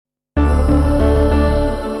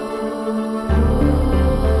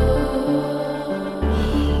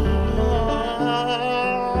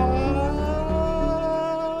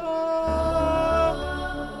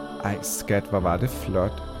skat, hvor var det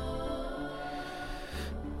flot.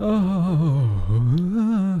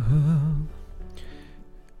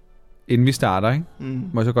 Inden vi starter, ikke?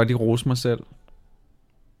 Må jeg så godt lige rose mig selv?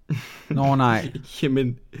 Nå nej.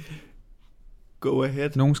 Jamen, go ahead.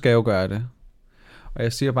 Nogen skal jo gøre det. Og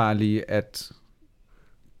jeg siger bare lige, at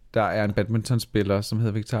der er en badmintonspiller, som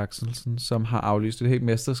hedder Victor Axelsen, som har aflyst et helt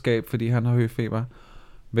mesterskab, fordi han har høfeber.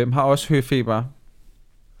 Hvem har også høfeber?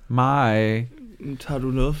 Mig. Tager du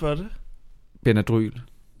noget for det? Benadryl.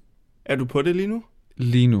 Er du på det lige nu?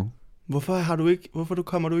 Lige nu. Hvorfor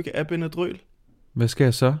kommer du ikke af Benadryl? Hvad skal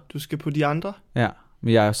jeg så? Du skal på de andre. Ja,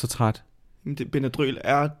 men jeg er så træt. Benadryl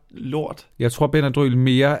er lort. Jeg tror, Benadryl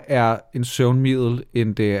mere er en søvnmiddel,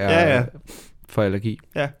 end det er for allergi.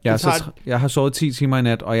 Ja, jeg har sovet 10 timer i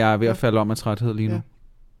nat, og jeg er ved at falde om af træthed lige nu. Ja.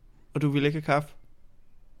 Og du vil ikke have kaffe?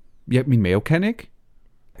 Ja, min mave kan ikke.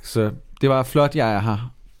 Så det var flot, jeg er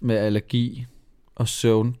her med allergi og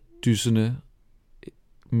søvndyssende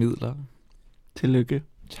midler. Tillykke.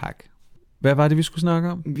 Tak. Hvad var det, vi skulle snakke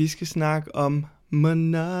om? Vi skal snakke om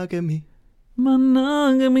Monogami.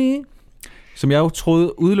 Monogami. Som jeg jo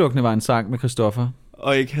troede udelukkende var en sang med Christoffer.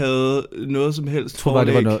 Og ikke havde noget som helst. Jeg tror bare,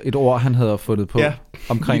 det var et ord, han havde fundet på. Ja,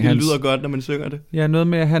 omkring det lyder godt, når man synger det. Ja, noget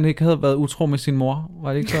med, at han ikke havde været utro med sin mor.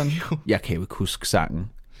 Var det ikke sådan? Jeg kan jo ikke huske sangen.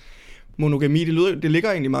 Monogami, det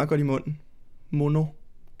ligger egentlig meget godt i munden.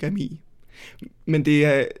 Monogami. Men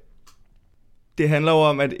det handler jo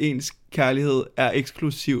om, at ens kærlighed er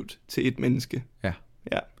eksklusivt til et menneske. Ja.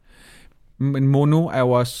 Ja. Men mono er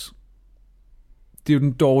jo også... Det er jo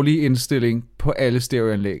den dårlige indstilling på alle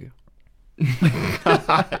stereoanlæg.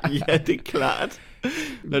 Ja, det er klart.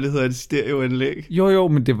 Når det hedder et stereoanlæg. Jo,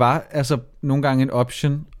 men det var altså nogle gange en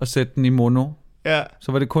option at sætte den i mono. Ja.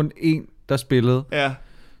 Så var det kun én, der spillede. Ja.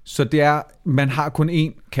 Så det er, man har kun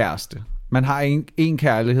én kæreste. Man har én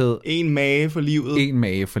kærlighed. En mage for livet. En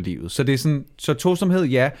mage for livet. Så det er sådan, så tosomhed,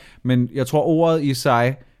 ja, men jeg tror ordet i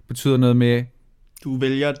sig betyder noget med... Du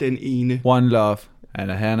vælger den ene. One love.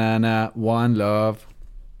 Anna, one love.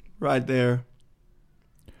 Right there.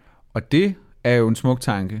 Og det er jo en smuk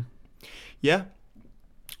tanke. Ja.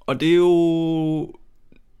 Og det er jo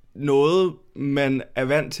noget, man er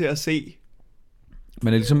vant til at se.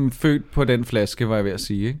 Man er ligesom født på den flaske, var jeg ved at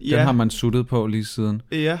sige, ikke? Den har man suttet på lige siden.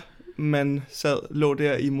 Ja, man lå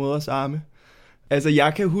der i moders arme. Altså,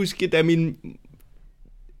 jeg kan huske, da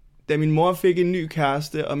min mor fik en ny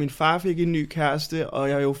kæreste, og min far fik en ny kæreste, og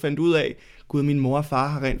jeg jo fandt ud af, gud, min mor og far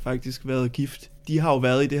har rent faktisk været gift. De har jo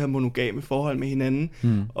været i det her monogame forhold med hinanden,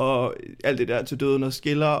 og alt det der til døden og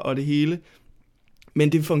skiller og det hele.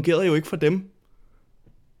 Men det fungerede jo ikke for dem.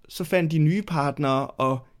 Så fandt de nye partnere,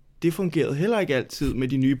 og det fungerede heller ikke altid med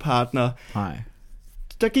de nye partnere. Nej.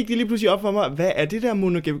 Der gik det lige pludselig op for mig, hvad er det der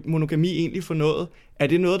monogami egentlig for noget? Er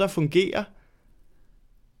det noget, der fungerer?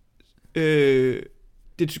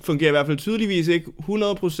 Det fungerer i hvert fald tydeligvis ikke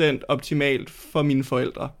 100% optimalt for mine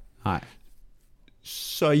forældre. Nej.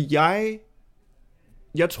 Så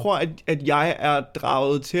jeg tror, at jeg er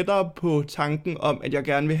draget tættere på tanken om, at jeg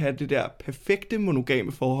gerne vil have det der perfekte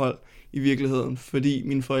monogame forhold i virkeligheden, fordi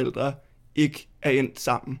mine forældre ikke er endt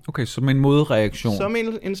sammen. Okay, som en modreaktion. Som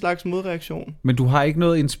en slags modreaktion. Men du har ikke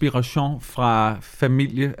noget inspiration fra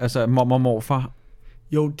familie, altså mormor og morfar?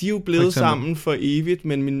 Jo, de er jo blevet sammen for evigt,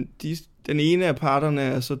 men den ene af parterne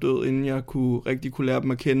er så død, inden jeg rigtig kunne lære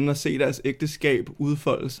dem at kende og se deres ægteskab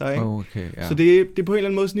udfolde sig. Ikke? Okay, ja. Så det er på en eller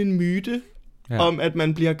anden måde sådan en myte om, at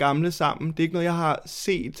man bliver gamle sammen. Det er ikke noget, jeg har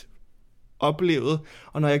set, oplevet.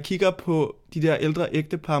 Og når jeg kigger på de der ældre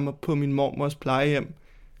ægtepar på min mormors plejehjem,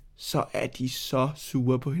 så er de så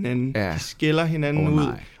sure på hinanden. Ja. De skælder hinanden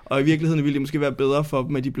ud. Og i virkeligheden ville det måske være bedre for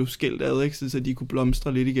dem, at de blev skilt ad, ikke? Så de kunne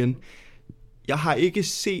blomstre lidt igen. Jeg har ikke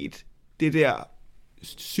set det der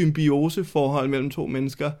symbioseforhold mellem to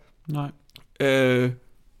mennesker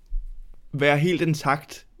være helt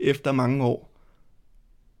intakt efter mange år.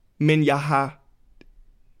 Men jeg har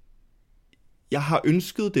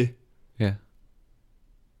ønsket det. Ja.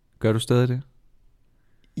 Gør du stadig det?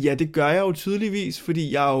 Ja, det gør jeg jo tydeligvis,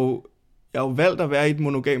 fordi jeg har jo valgt at være i et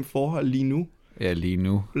monogamt forhold lige nu. Ja, lige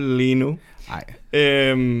nu. Nej.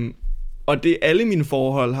 Og alle mine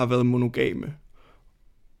forhold har været monogame.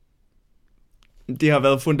 Det har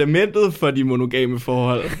været fundamentet for de monogame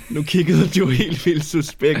forhold. Nu kiggede du helt vildt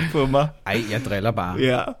suspekt på mig. Ej, jeg driller bare.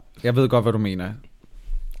 Ja. Jeg ved godt, hvad du mener.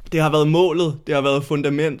 Det har været målet. Det har været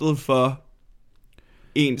fundamentet for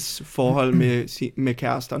ens forhold med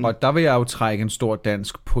kæresterne. Og der vil jeg jo trække en stor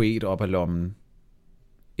dansk poet op af lommen.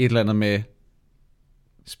 Et eller andet med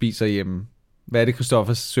spiser hjemme. Hvad er det,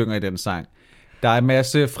 Christoffer synger i den sang? Der er en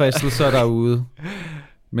masse fristelser derude,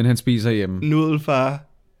 men han spiser hjemme. Nudelfar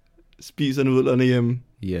spiser nudlerne hjemme.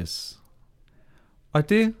 Yes. Og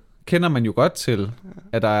det kender man jo godt til,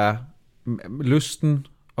 at der er lysten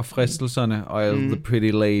og fristelserne og alle the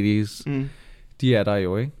pretty ladies. De er der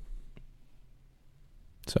jo, ikke?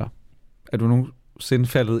 Så, er du nogensinde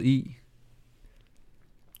faldet i?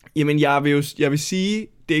 Jamen, jeg vil sige,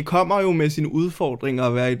 det kommer jo med sine udfordringer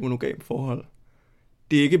at være i et monogamt forhold.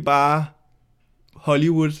 Det er ikke bare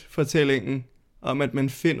Hollywood-fortællingen om, at man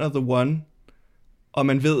finder the one, og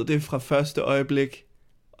man ved det fra første øjeblik,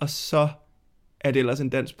 og så er det ellers en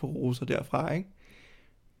dans på roser derfra, ikke?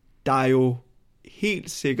 Der er jo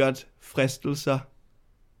helt sikkert fristelser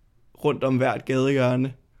rundt om hvert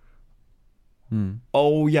gadehjørne.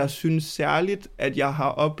 Og jeg synes særligt, at jeg har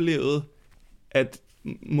oplevet, at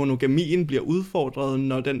monogamien bliver udfordret,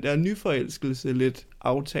 når den der nyforelskelse lidt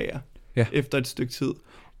aftager efter et stykke tid.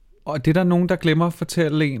 Og det er der nogen, der glemmer at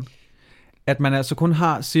fortælle en, at man altså kun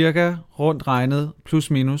har cirka rundt regnet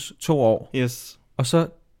plus minus 2 år. Yes. Og så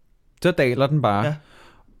daler den bare. Ja.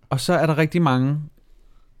 Og så er der rigtig mange,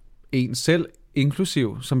 en selv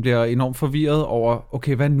inklusiv, som bliver enormt forvirret over,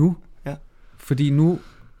 okay, hvad nu? Ja. Fordi nu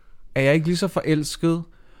er jeg ikke lige så forelsket,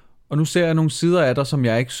 og nu ser jeg nogle sider af dig, som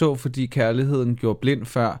jeg ikke så, fordi kærligheden gjorde blind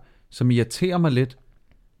før, som irriterer mig lidt.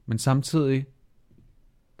 Men samtidig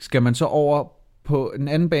skal man så over på en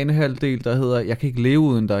anden banehalvdel, der hedder, jeg kan ikke leve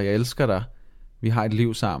uden dig, jeg elsker dig. Vi har et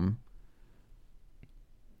liv sammen.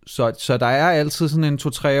 Så der er altid sådan en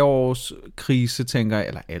 2-3 års krise, tænker jeg,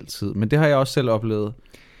 eller altid, men det har jeg også selv oplevet.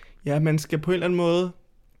 Ja, man skal på en eller anden måde,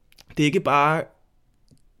 det er ikke bare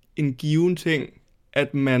en given ting,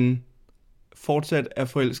 at man fortsat er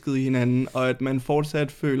forelsket i hinanden, og at man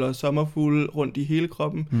fortsat føler sommerfugle rundt i hele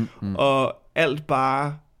kroppen, og alt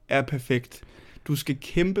bare er perfekt. Du skal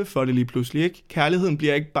kæmpe for det lige pludselig, ikke? Kærligheden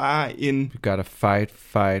bliver ikke bare en... You gotta fight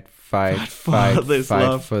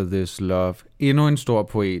for this love. Endnu en stor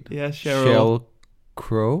poet. Ja, Sheryl. Sheryl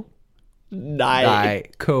Crow? Nej,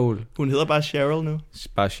 Cole. Hun hedder bare Sheryl nu.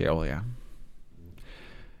 Bare Sheryl, ja.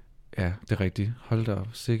 Ja, det er rigtigt. Hold da op.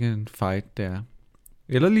 Sikke en fight der.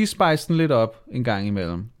 Eller lige spice den lidt op en gang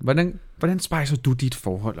imellem. Hvordan spicer du dit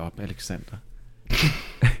forhold op, Alexander?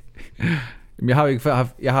 Jeg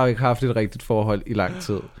har jo ikke haft et rigtigt forhold i lang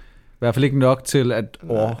tid. I hvert fald ikke nok til at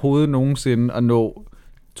overhovedet nogensinde at nå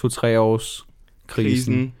 2-3 års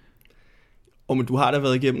krisen. Men du har da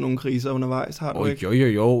været igennem nogle kriser undervejs, har du ikke?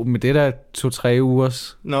 Jo, men det der 2-3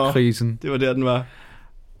 ugers krisen. Det var der, den var.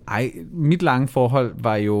 Ej, mit lange forhold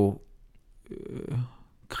var jo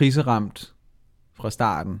kriseramt fra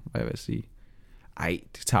starten, hvad jeg vil sige. Ej,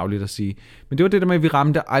 det er tarveligt at sige. Men det var det der med, at vi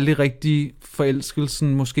ramte aldrig rigtig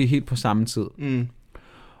forelskelsen, måske helt på samme tid.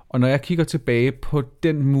 Og når jeg kigger tilbage på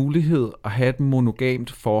den mulighed at have et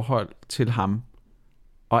monogamt forhold til ham,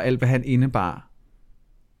 og alt hvad han indebar,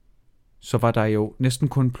 så var der jo næsten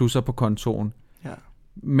kun plusser på kontoen. Ja.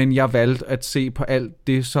 Men jeg valgte at se på alt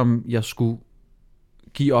det, som jeg skulle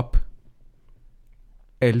give op.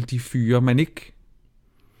 Alle de fyre, man ikke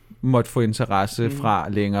måtte få interesse fra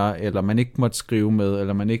længere, eller man ikke måtte skrive med,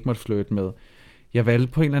 eller man ikke måtte flytte med. Jeg valgte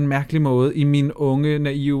på en eller anden mærkelig måde i min unge,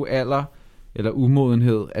 naive alder, eller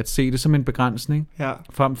umodenhed, at se det som en begrænsning. Ja.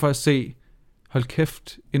 Frem for at se, hold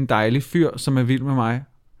kæft, en dejlig fyr, som er vild med mig,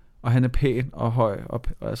 og han er pæn og høj, og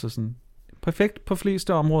altså sådan perfekt på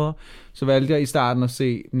fleste områder. Så valgte jeg i starten at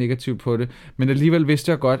se negativt på det, men alligevel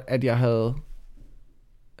vidste jeg godt, at jeg havde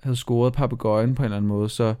scoret papegøjen på en eller anden måde,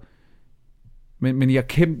 så men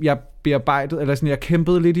jeg bearbejdede, eller sådan, jeg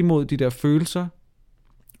kæmpede lidt imod de der følelser,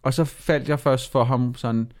 og så faldt jeg først for ham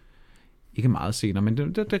sådan, ikke meget senere, men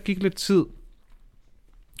der gik lidt tid.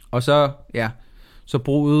 Og så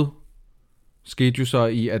bruddet skete jo så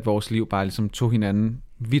i, at vores liv bare ligesom tog hinanden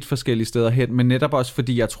vidt forskellige steder hen, men netop også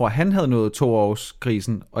fordi jeg tror, han havde nået 2 års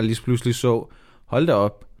krisen, og lige pludselig så, hold da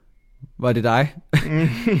op, var det dig?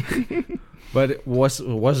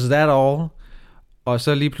 Was that all? Og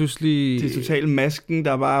så lige pludselig... Det er totalt masken,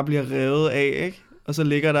 der bare bliver revet af, ikke? Og så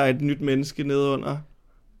ligger der et nyt menneske nedenunder.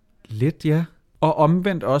 Lidt, ja. Og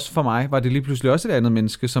omvendt også for mig, var det lige pludselig også et andet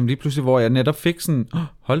menneske, som lige pludselig, hvor jeg netop fik sådan,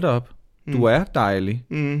 hold da op, du er dejlig.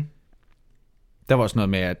 Der var også noget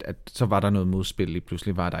med, at så var der noget modspil, lige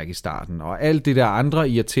pludselig var der ikke i starten. Og alt det der andre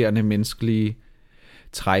irriterende menneskelige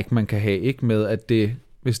træk, man kan have, ikke med, at det,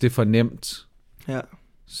 hvis det er for nemt,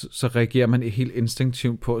 så reagerer man helt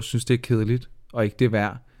instinktivt på, at synes, det er kedeligt, og ikke det er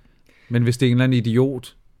værd. Men hvis det er en eller anden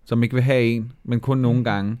idiot, som ikke vil have en, men kun nogle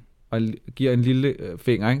gange, og giver en lille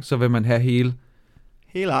finger, ikke, så vil man have hele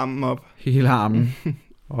armen op. Hele armen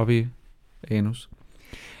op i anus.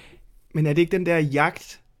 Men er det ikke den der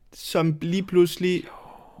jagt, som lige pludselig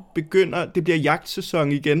begynder, det bliver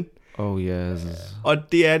jagtsæson igen? Oh yes. Og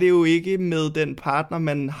det er det jo ikke med den partner,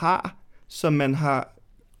 man har, som man har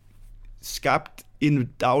skabt en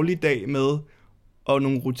dagligdag med, og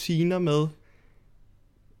nogle rutiner med,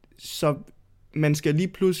 så man skal lige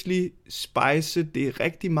pludselig spice det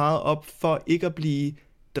rigtig meget op, for ikke at blive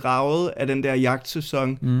draget af den der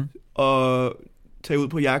jagtsæson, og tage ud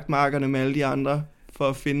på jagtmarkerne med alle de andre, for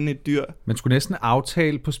at finde et dyr. Man skulle næsten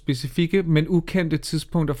aftale på specifikke, men ukendte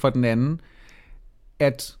tidspunkter for den anden,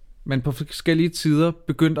 at man på forskellige tider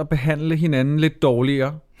begyndte at behandle hinanden lidt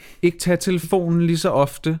dårligere. Ikke tage telefonen lige så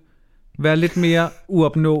ofte. Være lidt mere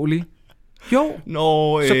uopnåelig. Jo,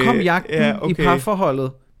 så kom jagten i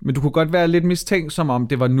parforholdet. Men du kunne godt være lidt mistænksom om,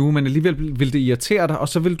 det var nu, men alligevel ville det irritere dig, og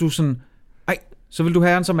så vil du sådan, så vil du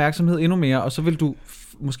have hans opmærksomhed endnu mere, og så vil du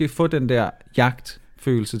måske få den der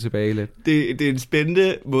jagtfølelse tilbage lidt. Det er en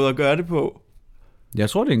spændende måde at gøre det på. Jeg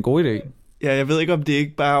tror, det er en god idé. Ja, jeg ved ikke, om det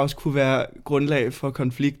ikke bare også kunne være grundlag for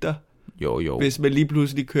konflikter. Jo. Hvis man lige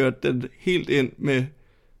pludselig kørte den helt ind med,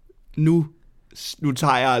 nu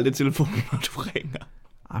tager jeg aldrig telefonen, når du ringer.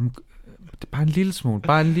 Det er bare en lille smule.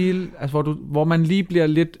 Bare en lille, altså hvor man lige bliver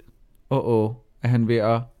lidt, er han ved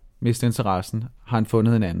at miste interessen? Har han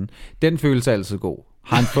fundet en anden? Den følelse er altid god.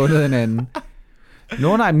 Har han fundet en anden?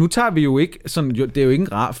 Nej, nu tager vi jo ikke, sådan, det er jo ikke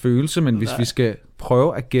en rar følelse, men hvis vi skal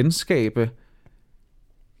prøve at genskabe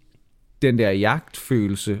den der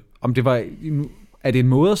jagtfølelse, om det var, er det en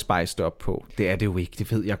måde at spice det op på? Det er det jo ikke,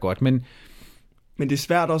 det ved jeg godt, men det er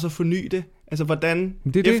svært også at forny det. Altså hvordan,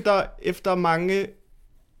 efter mange,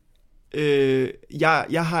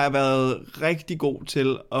 jeg har været rigtig god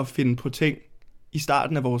til at finde på ting i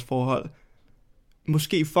starten af vores forhold.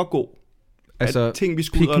 Måske for god. Altså at ting, vi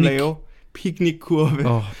skulle ud og lave.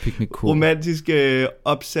 Piknikkurve. Romantiske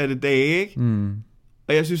opsatte dage, ikke?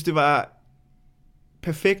 Og jeg synes, det var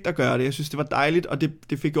perfekt at gøre det. Jeg synes, det var dejligt, og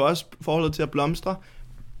det fik jo også forholdet til at blomstre.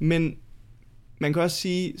 Men man kan også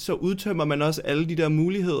sige, så udtømmer man også alle de der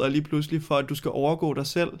muligheder lige pludselig for, at du skal overgå dig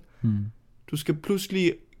selv. Du skal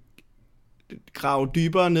pludselig grave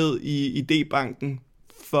dybere ned i idébanken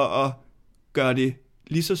for at gøre det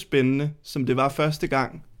lige så spændende, som det var første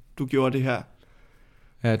gang, du gjorde det her.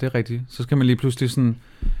 Ja, det er rigtigt. Så skal man lige pludselig sådan,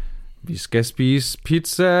 vi skal spise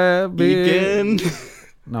pizza igen.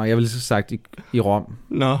 Nå, jeg ville så sagt i Rom.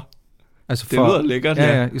 Nå, altså det lyder lækkert.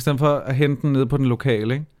 Ja, i stedet for at hente den ned på den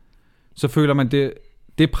lokale, ikke? Så føler man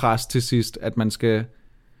det pres til sidst, at man skal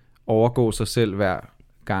overgå sig selv hver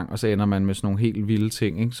gang, og så ender man med sådan nogle helt vilde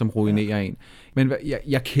ting, ikke, som ruinerer en. Men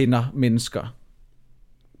jeg kender mennesker.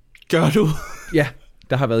 Gør du? Ja,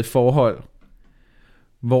 der har været i forhold,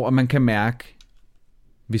 hvor man kan mærke,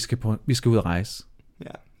 vi skal ud at rejse.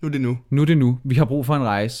 Ja, nu er det nu. Nu er det nu. Vi har brug for en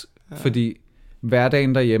rejse, fordi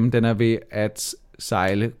hverdagen derhjemme, den er ved at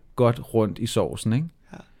sejle godt rundt i sovsen, ikke?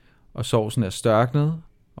 Ja. Og sovsen er størknet,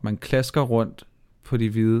 og man klasker rundt på de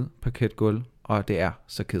hvide parketgulv, og det er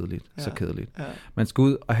så kedeligt, så kedeligt. Ja. Man skal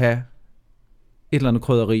ud og have et eller andet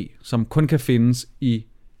krydderi, som kun kan findes i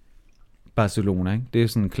Barcelona, ikke? Det er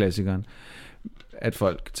sådan klassikeren, at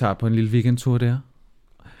folk tager på en lille weekendtur der.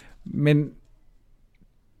 Men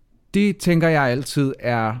det tænker jeg altid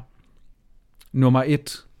er nummer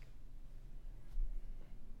 1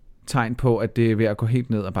 tegn på, at det er ved at gå helt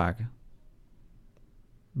ned ad bakke.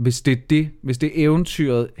 Hvis det er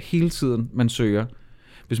eventyret hele tiden, man søger,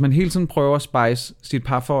 hvis man hele tiden prøver at spice sit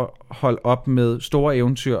parforhold op med store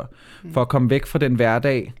eventyr, for at komme væk fra den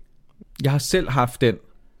hverdag. Jeg har selv haft den.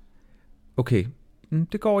 Okay,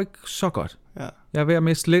 det går ikke så godt. Ja. Jeg er ved at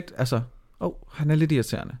miste lidt, altså, han er lidt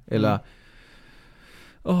irriterende. Eller,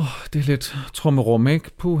 det er lidt trummerum,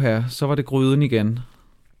 ikke? Puha, så var det gryden igen.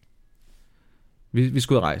 Vi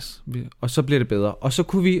skulle ud at rejse, og så bliver det bedre. Og så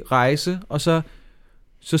kunne vi rejse, og så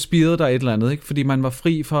spirede der et eller andet, ikke? Fordi man var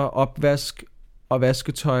fri for opvask og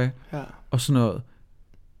vasketøj og sådan noget.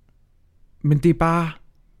 Men det er bare,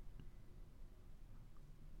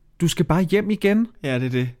 du skal bare hjem igen. Ja, det er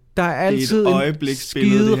det. Der er altid en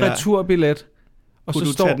skide returbillet. Og kunne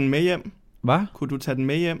så du tage den med hjem? Hvad? Kunne du tage den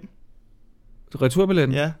med hjem?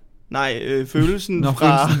 Returbilletten? Ja. Nej, følelsen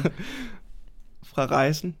fra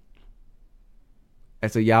rejsen.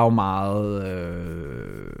 Altså, jeg er jo meget,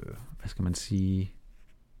 hvad skal man sige?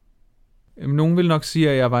 Nogen vil nok sige,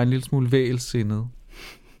 at jeg var en lille smule vægelsindet.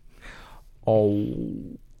 Og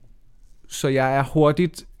så jeg er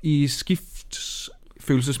hurtigt i skift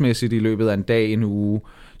følelsesmæssigt i løbet af en dag, en uge.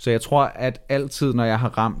 Så jeg tror, at altid, når jeg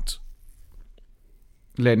har ramt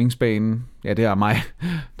landingsbanen, ja, det er mig,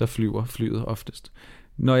 der flyver flyet oftest.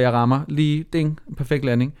 Når jeg rammer lige, ding, en perfekt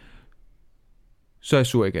landing, så er jeg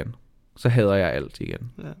sur igen. Så hader jeg alt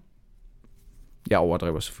igen. Ja. Jeg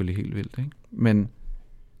overdriver selvfølgelig helt vildt, ikke? Men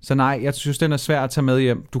så nej, jeg synes, den er svær at tage med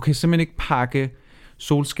hjem. Du kan simpelthen ikke pakke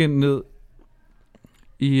solskin ned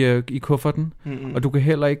i kufferten, og du kan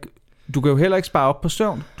heller ikke du kan jo heller ikke spare op på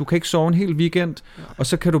søvn. Du kan ikke sove en hel weekend, og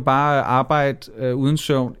så kan du bare arbejde uden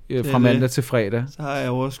søvn fra mandag til fredag. Så har jeg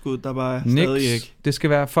overskud, der bare stadig ikke. Det skal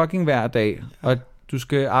være fucking hver dag, og du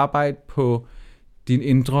skal arbejde på din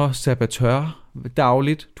indre sabotør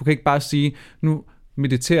dagligt. Du kan ikke bare sige, nu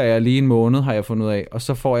mediterer jeg lige en måned, har jeg fundet ud af, og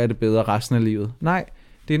så får jeg det bedre resten af livet. Nej,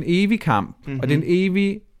 det er en evig kamp, og det er en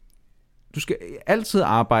evig... Du skal altid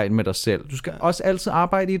arbejde med dig selv. Du skal også altid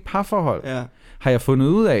arbejde i et parforhold, har jeg fundet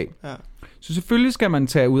ud af. Ja. Så selvfølgelig skal man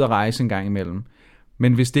tage ud og rejse en gang imellem.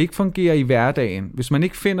 Men hvis det ikke fungerer i hverdagen, hvis man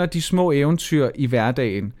ikke finder de små eventyr i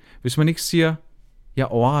hverdagen, hvis man ikke siger, jeg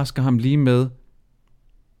overrasker ham lige med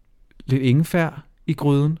lidt ingefær i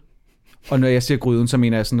gryden. Og når jeg siger gryden, så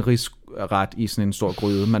mener jeg sådan en risret i sådan en stor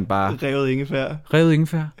gryde. Man bare... Revet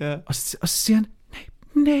ingefær. Ja. Og så siger han,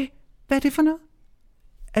 nej, hvad er det for noget?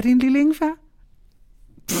 Er det en lille ingefær?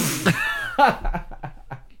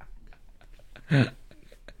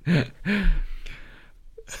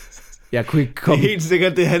 Jeg kunne ikke komme... Det er helt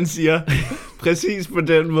sikkert det, han siger. Præcis på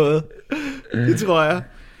den måde. Det tror jeg. Jeg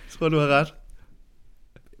tror, du har ret.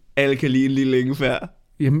 Alle kan lide en lille ingefær.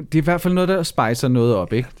 Jamen, det er i hvert fald noget, der spicer noget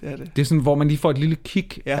op, ikke? Ja, det er det. Det er sådan, hvor man lige får et lille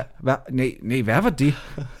kick. Ja. Hvad var det?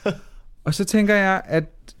 Og så tænker jeg,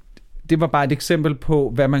 at det var bare et eksempel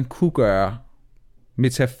på, hvad man kunne gøre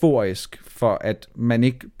metaforisk, for at man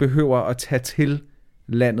ikke behøver at tage til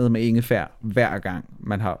landet med ingefær hver gang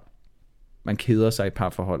man keder sig i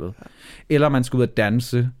parforholdet. Ja. Eller man skal ud og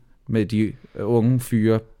danse med de unge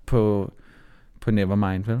fyre på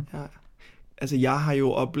Nevermind, vel? Ja. Altså, jeg har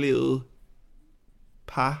jo oplevet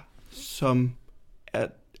par, som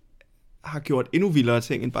har gjort endnu vildere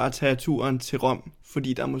ting, end bare at tage turen til Rom,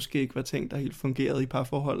 fordi der måske ikke var ting, der helt fungerede i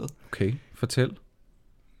parforholdet. Okay, fortæl.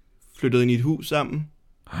 Flyttede ind i et hus sammen.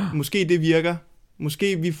 Måske det virker.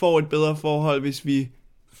 Måske vi får et bedre forhold, hvis vi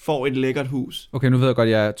får et lækkert hus. Okay, nu ved jeg godt,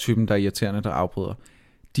 at jeg er typen, der er irriterende, der afbryder.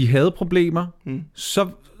 De havde problemer, så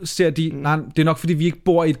ser de, nej, det er nok fordi, vi ikke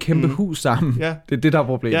bor i et kæmpe hus sammen. Ja. Det er det, der er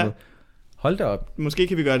problemet. Ja. Hold da op. Måske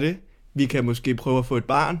kan vi gøre det. Vi kan måske prøve at få et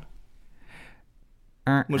barn.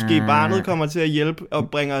 Måske barnet kommer til at hjælpe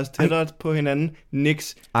og bringe os tættere på hinanden.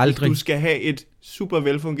 Niks. Aldrig. Du skal have et super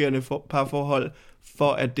velfungerende parforhold,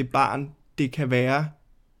 for at det barn, det kan være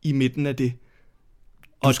i midten af det.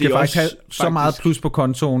 Du skal faktisk have så meget plus på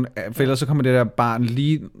kontoen, for ellers så kommer det der barn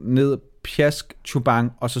lige ned, pjask,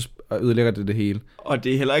 chubang, og så ødelægger det hele. Og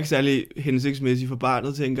det er heller ikke særlig hensigtsmæssigt for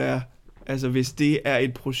barnet, tænker jeg. Altså hvis det er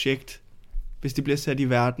et projekt, hvis det bliver sat i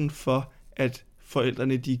verden for, at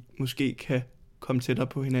forældrene, de måske kan komme tættere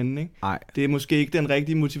på hinanden, ikke? Ej. Det er måske ikke den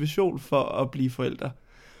rigtige motivation for at blive forældre.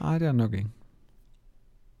 Nej, det er nok ikke.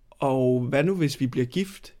 Og hvad nu, hvis vi bliver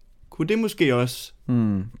gift? Kunne det måske også?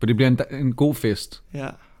 For det bliver en god fest. Ja.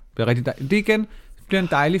 Det bliver rigtig det igen bliver en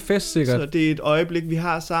dejlig fest, sikkert. Så det er et øjeblik, vi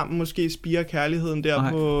har sammen. Måske spirer kærligheden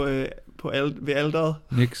der ved alderet.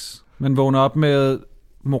 Niks. Man vågner op med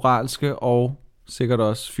moralske og sikkert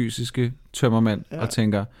også fysiske tømmermænd og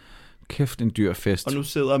tænker, kæft en dyr fest. Og nu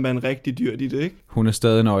sidder man rigtig dyrt i det, ikke? Hun er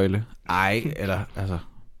stadig en øgle. Ej, eller altså...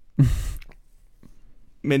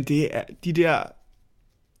 Men det er de der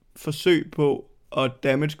forsøg på at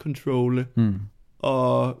damage controle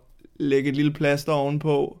og lægge et lille plaster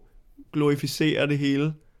ovenpå, glorificere det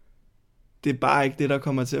hele. Det er bare ikke det, der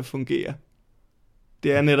kommer til at fungere.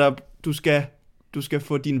 Det er netop, du skal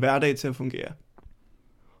få din hverdag til at fungere.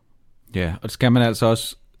 Ja, og det skal man altså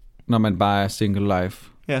også, når man bare er single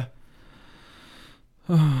life. Ja.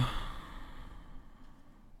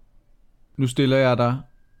 Nu stiller jeg dig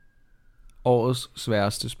årets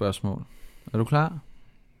sværeste spørgsmål. Er du klar?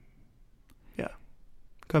 Ja,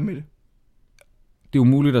 kom med det. Det er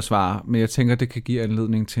umuligt at svare, men jeg tænker, det kan give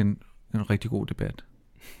anledning til en rigtig god debat.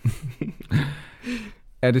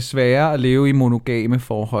 Er det sværere at leve i monogame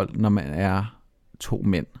forhold, når man er 2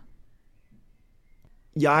 mænd?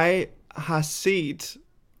 Jeg har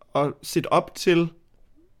set op til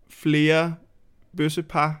flere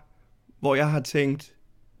bøssepar, hvor jeg har tænkt,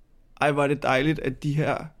 ej, hvor er det dejligt, at de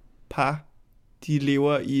her par, de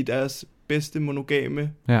lever i deres bedste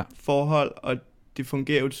monogame forhold, og det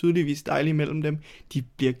fungerer jo tydeligvis dejligt mellem dem. De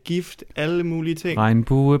bliver gift, alle mulige ting.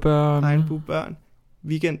 Regnbuebørn.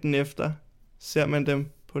 Weekenden efter ser man dem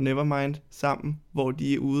på Nevermind sammen, hvor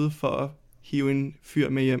de er ude for at hive en fyr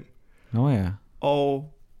med hjem. Nå ja.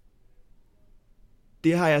 Og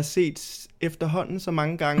det har jeg set efterhånden så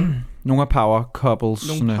mange gange. Nogle power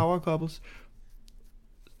couples.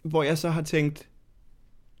 Hvor jeg så har tænkt,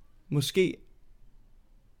 måske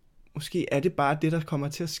er det bare det, der kommer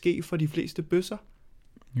til at ske for de fleste bøsser.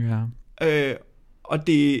 Ja. Og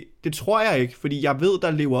det tror jeg ikke, fordi jeg ved,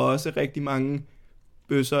 der lever også rigtig mange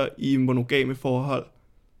bøsser i monogame forhold.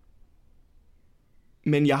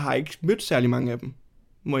 Men jeg har ikke mødt særlig mange af dem,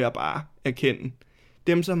 må jeg bare erkende.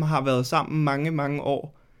 Dem, som har været sammen mange, mange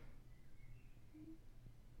år,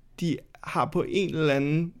 de har på en eller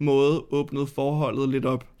anden måde åbnet forholdet lidt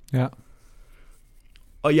op. Ja.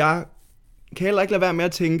 Og jeg kan heller ikke lade være med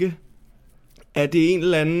at tænke, at det er en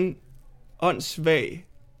eller anden åndssvag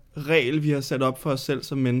regel, vi har sat op for os selv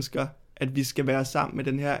som mennesker, at vi skal være sammen med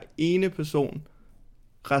den her ene person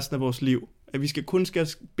resten af vores liv. At vi kun skal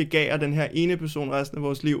begære den her ene person resten af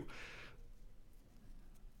vores liv.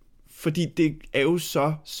 Fordi det er jo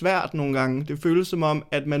så svært nogle gange. Det føles som om,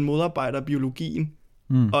 at man modarbejder biologien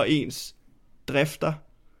og ens drifter.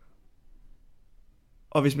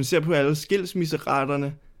 Og hvis man ser på alle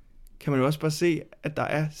skilsmisseretterne, kan man jo også bare se, at der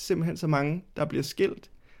er simpelthen så mange, der bliver skilt.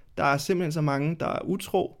 Der er simpelthen så mange, der er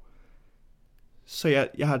utro. Så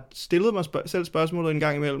jeg har stillet mig selv spørgsmålet en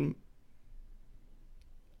gang imellem,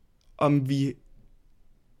 om vi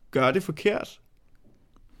gør det forkert.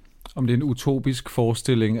 Om det er en utopisk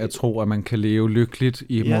forestilling at tro, at man kan leve lykkeligt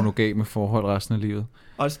i monogame forhold resten af livet.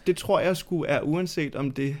 Og det tror jeg sgu er uanset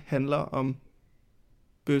om det handler om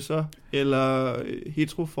bøsser eller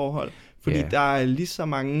heteroforhold. Fordi der er lige så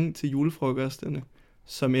mange til julefrokosterne,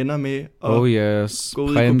 som ender med at gå ud i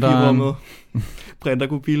kopirummet. Printer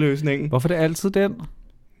kopiløsningen. Hvorfor er det altid den?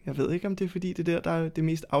 Jeg ved ikke, om det er fordi det der er det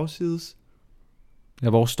mest afsides. Ja,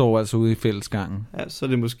 hvor står altså ude i fællesgangen. Ja, så er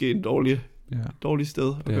det måske en dårlig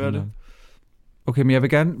sted at gøre det. Okay, men jeg vil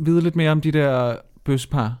gerne vide lidt mere om de der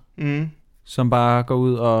bøspar, som bare går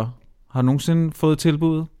ud og har nogensinde fået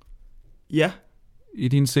tilbud? Ja. I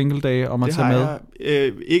dine single-dage om at tage med? Det har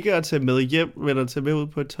jeg. Ikke at tage med hjem, men at tage med ud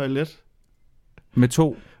på et toilet. Med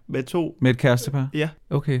to? Med to. Med et kærestepar? Ja.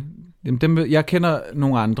 Okay. Jamen, jeg kender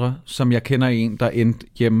nogle andre, som jeg kender en, der endte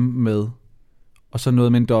hjemme med, og så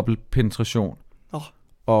noget med en dobbelt penetration.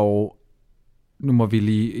 Og nu må vi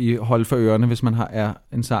lige holde for ørerne, hvis man er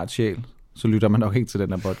en sart sjæl. Så lytter man nok ikke til den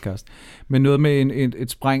her podcast. Men noget med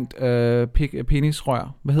et sprængt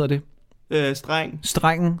penisrør. Hvad hedder det? Streng.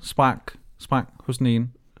 Strengen sprang hos den ene.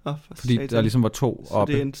 Fordi satan. Der ligesom var to så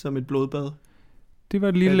oppe. Så det endte som et blodbad. Det var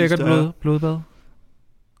et lille lækkert blodbad.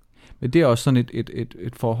 Men det er også sådan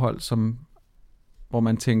et forhold, hvor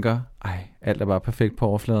man tænker, alt er bare perfekt på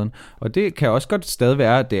overfladen. Og det kan også godt stadig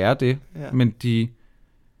være, at det er det. Ja. Men det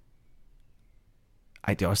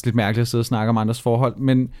er også lidt mærkeligt at sidde og snakke om andres forhold.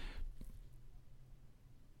 Men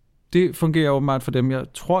det fungerer åbenbart for dem. Jeg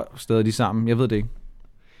tror stadig de sammen. Jeg ved det ikke.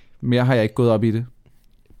 Mere har jeg ikke gået op i det.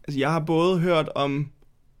 Altså, jeg har både hørt om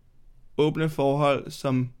åbne forhold,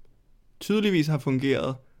 som tydeligvis har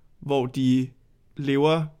fungeret, hvor de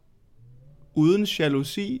lever uden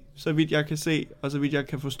jalousi, så vidt jeg kan se, og så vidt jeg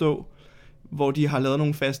kan forstå, hvor de har lavet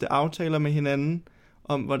nogle faste aftaler med hinanden,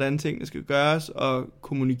 om hvordan tingene skal gøres, og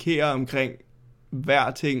kommunikere omkring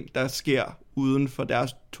hver ting, der sker uden for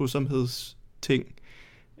deres tosomhedsting.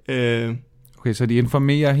 Okay, så de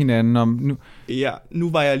informerer hinanden om... Nu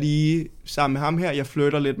var jeg lige sammen med ham her, jeg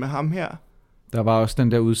flytter lidt med ham her. Der var også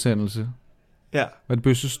den der udsendelse. Ja. Var det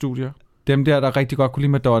bøssestudier? Dem der rigtig godt kunne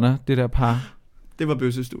lide Madonna, det der par. Det var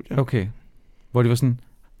bøssestudier. Okay. Hvor de var sådan,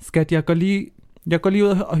 skat, jeg går lige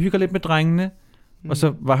ud og hygger lidt med drengene. Og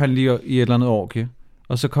så var han lige i et eller andet orgie.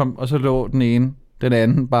 Og så lå den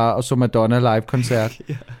anden bare og så Madonna live-koncert.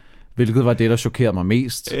 Ja. Hvilket var det, der chokerede mig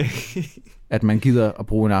mest. At man gider at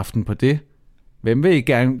bruge en aften på det. Hvem vil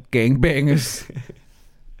ikke gerne gangbanges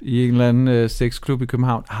i en eller anden sexklub i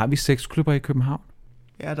København? Har vi sexklubber i København?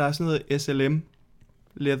 Ja, der er sådan noget SLM.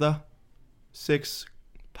 Leather. Sex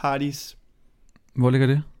parties. Hvor ligger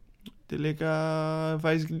det? Det ligger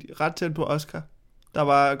faktisk ret tæt på Oscar.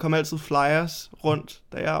 Der kom altid flyers rundt,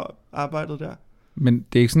 da jeg arbejdede der. Men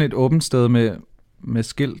det er ikke sådan et åbent sted med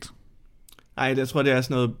skilt? Nej, jeg tror, det er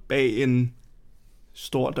sådan noget bag en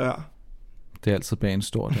stor dør. Det er altid bag en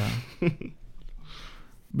stor dør.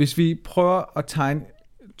 Hvis vi prøver at tegne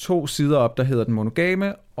 2 sider op, der hedder den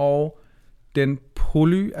monogame og den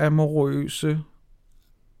polyamorøse,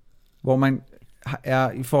 hvor man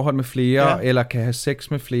er i forhold med flere, eller kan have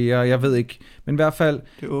sex med flere, jeg ved ikke. Men i hvert fald...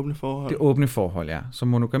 Det åbne forhold. Det åbne forhold, ja. Så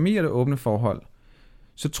monogami er det åbne forhold.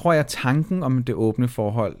 Så tror jeg, at tanken om det åbne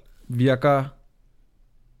forhold virker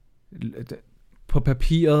på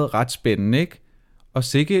papiret ret spændende, ikke? Og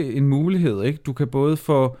sikke en mulighed, ikke? Du kan både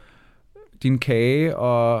få din kage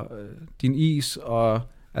og din is, og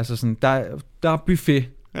altså sådan, der er buffet.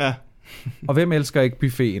 Ja. Og hvem elsker ikke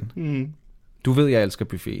buffeten? Du ved, jeg elsker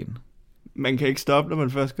buffeten. Man kan ikke stoppe, når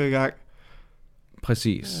man først går i gang.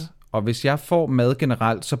 Præcis. Ja. Og hvis jeg får mad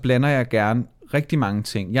generelt, så blander jeg gerne rigtig mange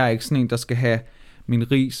ting. Jeg er ikke sådan en, der skal have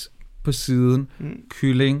min ris på siden,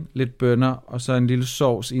 kylling, lidt bønner, og så en lille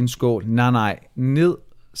sovs i en skål. Nej. Ned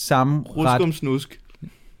samme ret. Ruskumsnusk.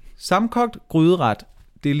 Sammenkogt gryderet,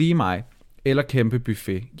 det er lige mig. Eller kæmpe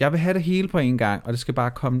buffet. Jeg vil have det hele på en gang, og det skal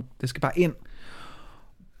bare ind.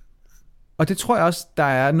 Og det tror jeg også, der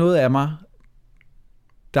er noget af mig,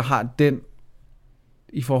 der har den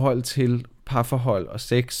i forhold til parforhold og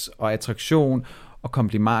sex og attraktion og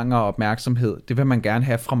komplimenter og opmærksomhed. Det vil man gerne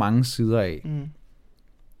have fra mange sider af.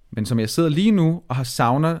 Men som jeg sidder lige nu og har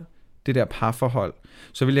savner det der parforhold,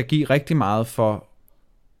 så vil jeg give rigtig meget for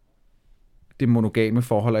det monogame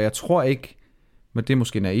forhold. Og jeg tror ikke, men det er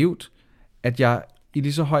måske naivt, at jeg i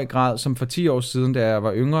lige så høj grad som for 10 år siden, da jeg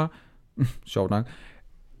var yngre, sjovt nok,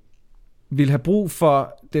 ville have brug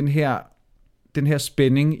for den her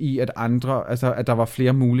spænding i, at andre, altså at der var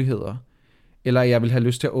flere muligheder. Eller jeg ville have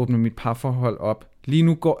lyst til at åbne mit parforhold op. Lige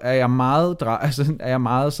nu er jeg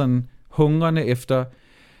meget sådan hungrende efter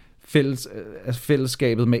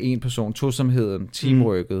fællesskabet med en person, tosomheden,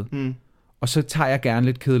 teamworket. Og så tager jeg gerne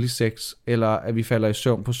lidt kedelig sex, eller at vi falder i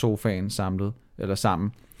søvn på sofaen samlet, eller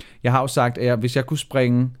sammen. Jeg har jo sagt, at hvis jeg kunne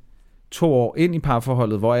springe 2 år ind i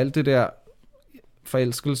parforholdet, hvor alt det der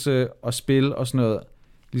forelskelse og spil og sådan noget,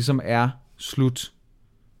 ligesom er slut,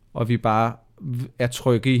 og vi bare er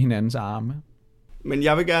trygge i hinandens arme. Men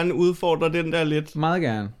jeg vil gerne udfordre den der lidt. Meget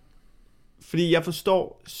gerne. Fordi jeg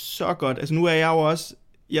forstår så godt, altså nu er jeg jo også,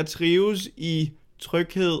 jeg trives i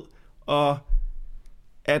tryghed, og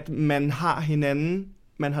at man har hinanden,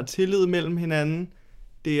 man har tillid mellem hinanden,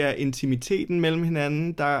 det er intimiteten mellem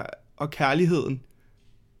hinanden, og kærligheden,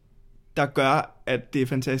 der gør, at det er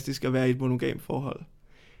fantastisk at være i et monogamt forhold.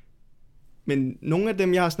 Men nogle af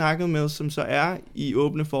dem, jeg har snakket med, som så er i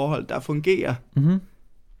åbne forhold, der fungerer,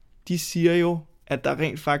 de siger jo, at der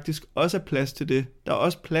rent faktisk også er plads til det. Der er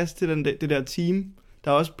også plads til det der team.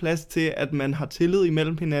 Der er også plads til, at man har tillid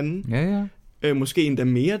imellem hinanden. Ja. Måske endda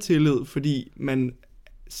mere tillid, fordi man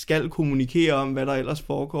skal kommunikere om, hvad der ellers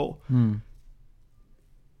foregår.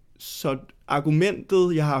 Så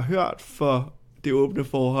argumentet, jeg har hørt for det åbne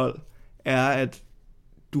forhold, er, at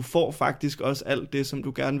du får faktisk også alt det, som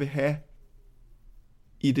du gerne vil have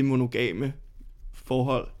i det monogame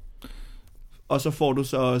forhold. Og så får du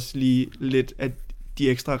så også lige lidt af de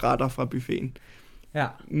ekstra retter fra buffeten. Ja.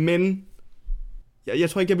 Men jeg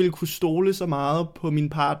tror ikke, jeg ville kunne stole så meget på min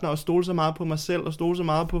partner, og stole så meget på mig selv, og stole så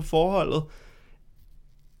meget på forholdet,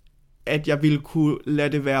 at jeg ville kunne lade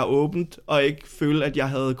det være åbent, og ikke føle, at jeg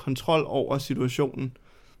havde kontrol over situationen.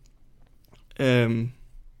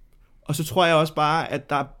 Og så tror jeg også bare, at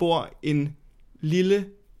der bor en lille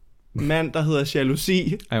mand, der hedder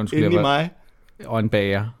jalousi, inde i mig. Og en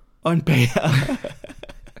bager.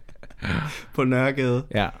 På Nørregade.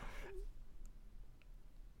 Ja.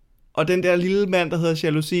 Og den der lille mand, der hedder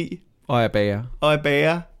jalousi. Og er bager.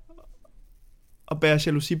 Og bærer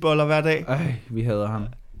jalousiboller hver dag. Vi hader ham.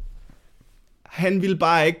 Han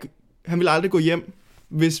ville aldrig gå hjem,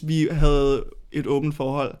 hvis vi havde et åbent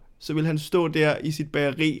forhold. Så ville han stå der i sit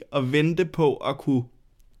bageri og vente på at kunne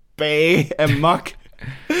bage amok.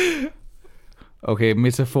 Okay,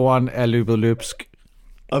 metaforen er løbet løbsk.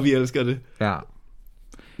 Og vi elsker det. Ja.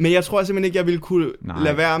 Men jeg tror simpelthen ikke, jeg ville kunne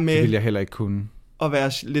lade være med... det vil jeg heller ikke kunne. At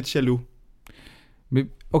være lidt jaloux.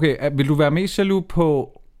 Okay, vil du være mest jaloux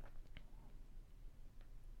på,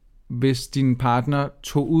 hvis din partner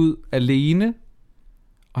tog ud alene,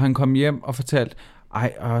 og han kom hjem og fortalte,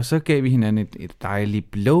 og så gav vi hinanden et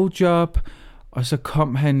dejligt blowjob, og så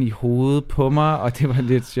kom han i hovedet på mig, og det var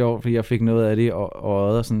lidt sjovt, fordi jeg fik noget af det i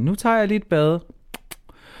øjet, og sådan, nu tager jeg lige et bad.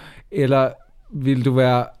 Eller vil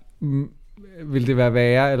det være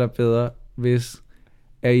værre eller bedre, hvis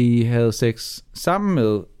at I havde sex sammen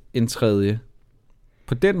med en tredje?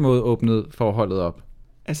 På den måde åbnede forholdet op.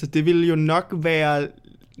 Altså, det ville jo nok være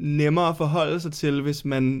nemmere at forholde sig til, hvis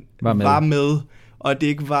man var med, og det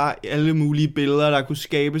ikke var alle mulige billeder, der kunne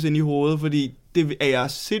skabes ind i hovedet, fordi det er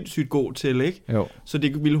jeg sindssygt god til, ikke? Jo. Så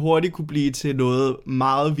det ville hurtigt kunne blive til noget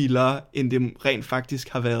meget vildere, end det rent faktisk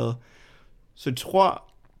har været. Så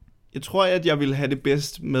jeg tror, at jeg ville have det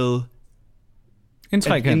bedst med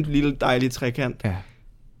en lille dejlig trekant. Ja.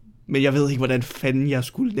 Men jeg ved ikke, hvordan fanden jeg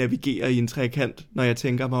skulle navigere i en trekant, når jeg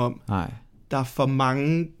tænker mig om. Nej. Der er for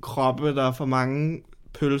mange kroppe, der er for mange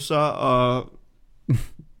pølser og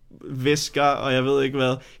væsker, og jeg ved ikke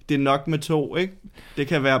hvad. Det er nok med 2, ikke? Det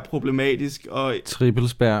kan være problematisk. Og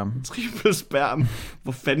trippelsperm.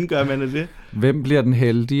 Hvor fanden gør man af det? Hvem bliver den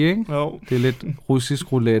heldige, ikke? Jo. Det er lidt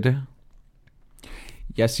russisk roulette.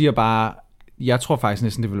 Jeg siger bare, jeg tror faktisk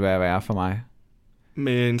næsten, det vil være værre for mig.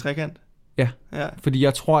 Med en trekant? Ja. Fordi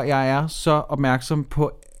jeg tror, jeg er så opmærksom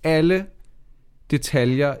på alle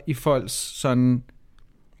detaljer i folks sådan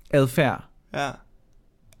adfærd. Ja.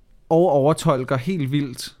 Og overtolker helt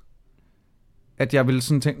vildt, at jeg ville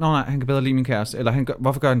sådan tænke, nej, han kan bedre lide min kæreste, eller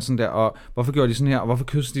hvorfor gør han sådan der, og hvorfor gjorde de sådan her, og hvorfor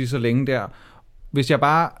kysser de så længe der? Hvis jeg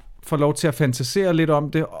bare får lov til at fantasere lidt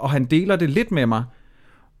om det, og han deler det lidt med mig,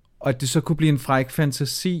 og at det så kunne blive en fræk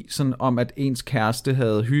fantasi, sådan om, at ens kæreste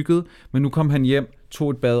havde hygget, men nu kom han hjem, tog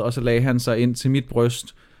et bad, og så lagde han sig ind til mit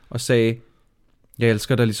bryst, og sagde, jeg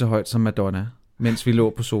elsker dig lige så højt som Madonna, mens vi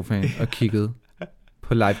lå på sofaen og kiggede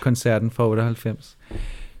på live-koncerten fra 98.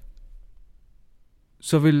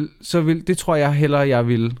 Så vil det tror jeg hellere, jeg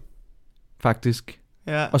vil faktisk.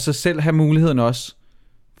 Ja. Og så selv have muligheden også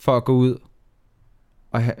for at gå ud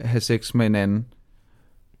og have sex med en anden.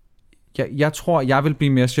 Jeg tror, jeg vil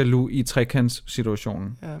blive mere jaloux i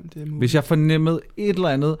trekantssituationen. Ja, det er muligt. Hvis jeg fornemmede et eller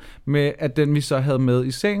andet med, at den vi så havde med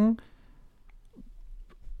i sengen,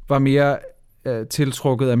 var mere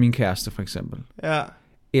tiltrukket af min kæreste, for eksempel. Ja.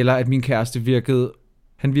 Eller at min kæreste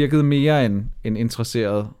virkede mere end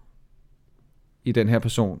interesseret i den her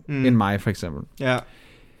person, end mig, for eksempel. Ja.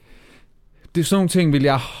 Det er sådan nogle ting, vil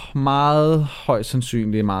jeg meget højst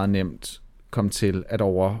sandsynligt, meget nemt komme til at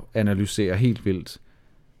overanalysere helt vildt.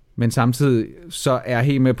 Men samtidig så er jeg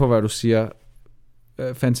helt med på, hvad du siger.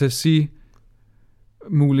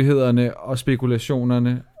 Fantasimulighederne og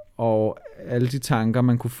spekulationerne og alle de tanker,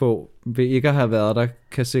 man kunne få ved ikke at have været der,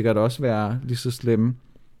 kan sikkert også være lige så slemme.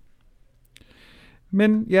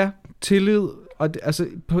 Men ja, tillid, og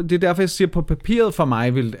det er derfor, jeg siger, på papiret for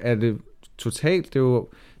mig er det totalt, det er jo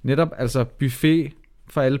netop altså buffet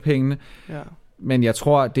for alle pengene. Ja. Men jeg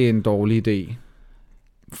tror, det er en dårlig idé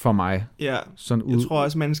for mig. Ja, sådan jeg tror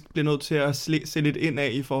også, man bliver nødt til at se lidt ind af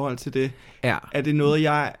i forhold til det. Ja. Er det noget,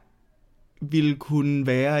 jeg ville kunne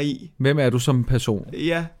være i? Hvem er du som person?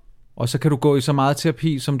 Ja. Og så kan du gå i så meget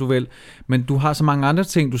terapi, som du vil. Men du har så mange andre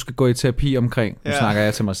ting, du skal gå i terapi omkring. Nu snakker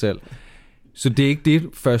jeg til mig selv. Så det er ikke det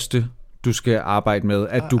første, du skal arbejde med.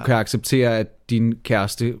 At du kan acceptere, at din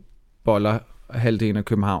kæreste boller halvdelen af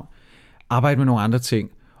København. Arbejde med nogle andre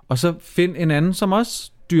ting. Og så find en anden, som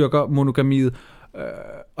også dyrker monogamiet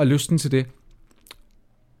og lysten til det.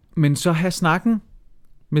 Men så have snakken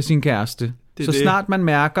med sin kæreste. Så snart man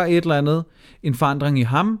mærker et eller andet, en forandring i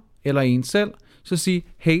ham eller en selv, så sig,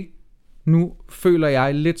 hey, nu føler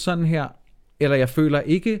jeg lidt sådan her, eller jeg føler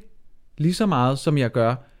ikke lige så meget, som jeg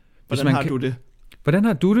gør. Hvordan har du det? Hvordan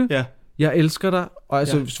har du det? Ja. Jeg elsker dig, og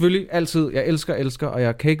altså selvfølgelig altid, jeg elsker, og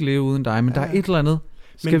jeg kan ikke leve uden dig, men der er et eller andet.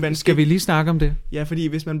 Skal vi lige snakke om det? Ja, fordi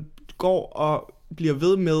hvis man går og bliver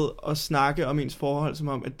ved med at snakke om ens forhold, som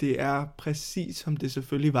om, at det er præcis, som det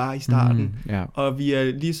selvfølgelig var i starten, og vi er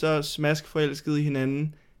lige så smaskforelskede i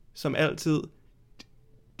hinanden, som altid,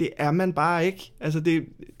 det er man bare ikke. Altså,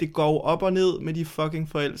 det går op og ned med de fucking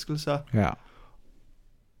forelskelser. Ja.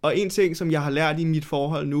 Og en ting, som jeg har lært i mit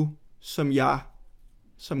forhold nu,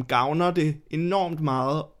 som gavner det enormt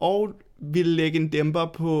meget, og vil lægge en dæmper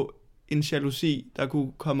på en jalousi, der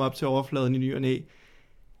kunne komme op til overfladen i ny og næ,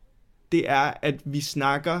 det er, at vi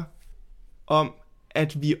snakker om,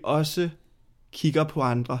 at vi også kigger på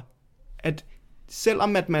andre. At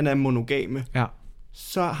selvom at man er monogame,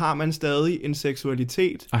 så har man stadig en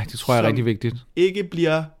seksualitet, det tror jeg er rigtig vigtigt. Ikke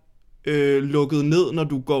bliver lukket ned, når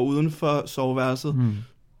du går uden for soveværelset.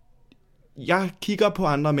 Jeg kigger på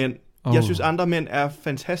andre mænd. Jeg synes, andre mænd er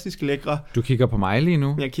fantastisk lækre. Du kigger på mig lige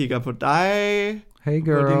nu. Jeg kigger på dig. Hey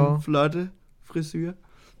girl. På din flotte frisyr.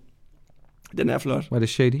 Den er flot. Var det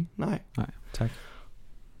shady? Nej, tak.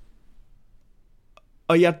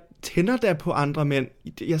 Og jeg tænder da på andre mænd.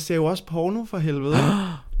 Jeg ser jo også porno, for helvede.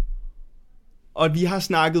 Og vi har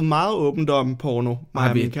snakket meget åbent om porno, mig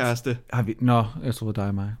og min kæreste. Jeg troede dig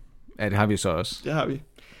og mig. Ja, det har vi så også. Det har vi.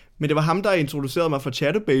 Men det var ham, der introducerede mig for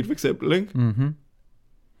Chatterbait, for eksempel, ikke? Mhm.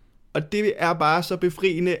 Og det er bare så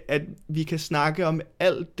befriende, at vi kan snakke om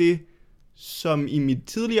alt det, som i mit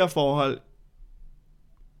tidligere forhold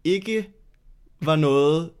ikke var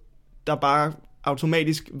noget, der bare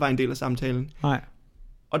automatisk var en del af samtalen. Nej.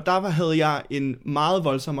 Og der havde jeg en meget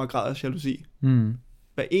voldsommere grad af jalousi.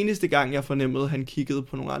 Hver eneste gang, jeg fornemmede, at han kiggede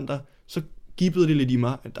på nogle andre, så gibbede det lidt i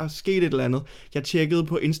mig. Der skete et eller andet. Jeg tjekkede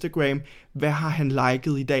på Instagram, hvad har han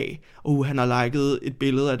liket i dag? Han har liket et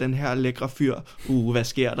billede af den her lækre fyr. Hvad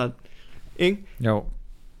sker der? Ikke? Jo.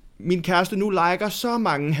 Min kæreste nu liker så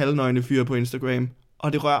mange halvnøgne fyre på Instagram,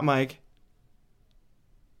 og det rører mig ikke.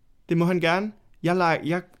 Det må han gerne.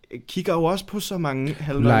 Jeg kigger jo også på så mange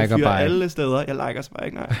halvnøgne fyre alle steder. Jeg liker så bare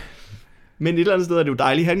ikke, nej. Men et eller andet sted er det jo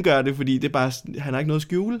dejligt, han gør det, fordi det er bare, han har ikke noget at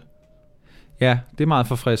skjule. Ja, det er meget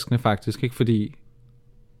forfriskende faktisk, ikke? Fordi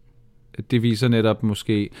det viser netop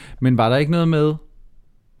måske. Men var der ikke noget med,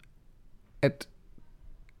 at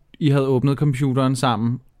I havde åbnet computeren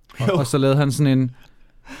sammen, og så lavede han sådan en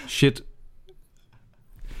shit.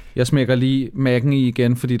 Jeg smækker lige mærken i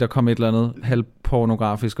igen, fordi der kom et eller andet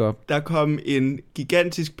halvpornografisk op. Der kom en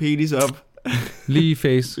gigantisk penis op. Lige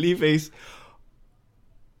face. Lige face.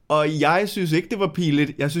 Og jeg synes ikke, det var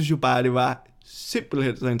pinligt. Jeg synes jo bare, det var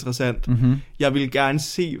simpelthen så interessant. Mm-hmm. Jeg ville gerne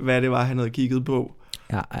se, hvad det var, han havde kigget på.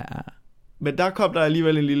 Ja. Men der kom der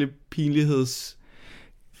alligevel en lille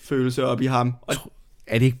pinlighedsfølelse op i ham. Og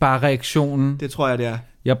er det ikke bare reaktionen? det tror jeg, det er.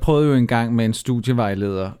 Jeg prøvede jo engang med en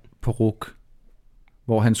studievejleder på RUK,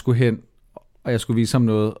 hvor han skulle hen, og jeg skulle vise ham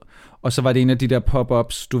noget. Og så var det en af de der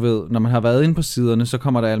pop-ups, du ved, når man har været inde på siderne, så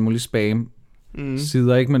kommer der alt muligt spam.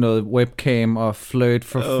 Sider ikke med noget webcam og flirt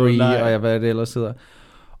for free, og hvad det ellers hedder.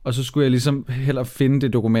 Og så skulle jeg ligesom hellere finde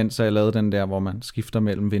det dokument, så jeg lavede den der, hvor man skifter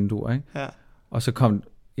mellem vinduer, ikke? Ja. Og så kom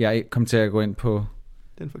jeg til at gå ind på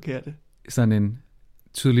den forkerte. Sådan en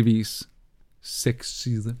tydeligvis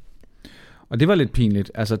sexside. Og det var lidt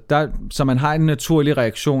pinligt. Altså så man har en naturlig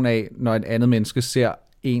reaktion af, når et andet menneske ser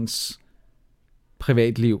ens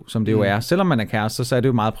privatliv, som det jo er. Selvom man er kærester, så er det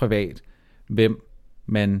jo meget privat, hvad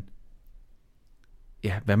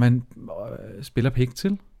man spiller pik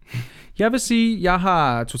til. Jeg vil sige, jeg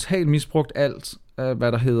har totalt misbrugt alt,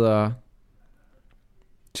 hvad der hedder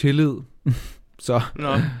tillid. Så,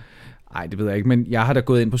 nej, det ved jeg ikke, men jeg har da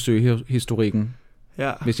gået ind på søgehistorikken,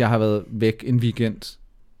 hvis jeg har været væk en weekend,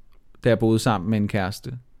 da jeg boede sammen med en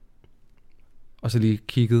kæreste, og så lige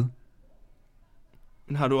kigget.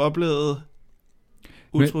 Men har du oplevet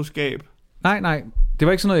utroskab? Nej, det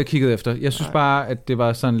var ikke sådan noget, jeg kiggede efter. Jeg synes bare, at det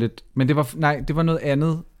var sådan lidt, men det var noget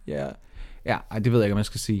andet. Ja, det ved jeg ikke, om jeg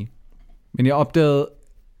skal sige. Men jeg opdagede,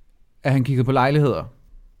 at han kiggede på lejligheder.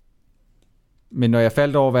 Men når jeg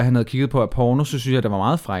faldt over, hvad han havde kigget på af porno, så synes jeg, det var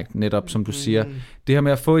meget frækt, netop som du siger. Det her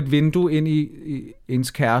med at få et vindue ind i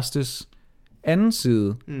ens kærestes anden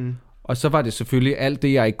side. Og så var det selvfølgelig alt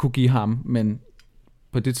det, jeg ikke kunne give ham. Men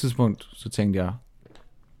på det tidspunkt, så tænkte jeg,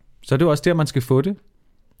 så er det jo også der, man skal få det.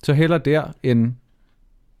 Så hellere der, end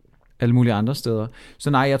alle mulige andre steder. Så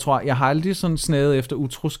nej, jeg har aldrig sådan snaget efter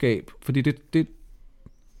utroskab, fordi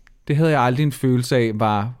det havde jeg aldrig en følelse af,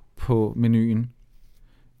 var på menuen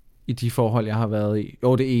i de forhold, jeg har været i.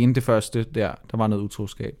 Jo, det første, der var noget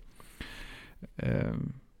utroskab.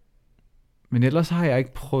 Men ellers har jeg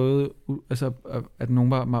ikke prøvet, altså, at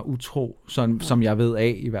nogen var mig utro, sådan, som jeg ved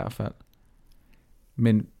af i hvert fald.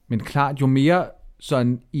 Men klart, jo mere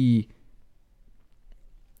sådan i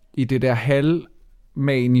det der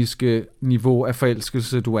halvmaniske niveau af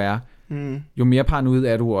forelskelse, du er, jo mere paranoid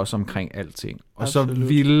er du også omkring alting. Og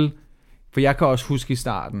absolut. For jeg kan også huske i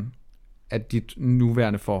starten, at dit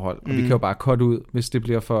nuværende forhold, og vi kan jo bare cutte ud, hvis det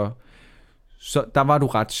bliver for... Så der var du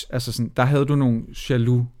ret... Altså sådan, der havde du nogle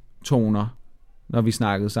jaloux toner, når vi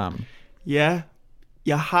snakkede sammen. Ja,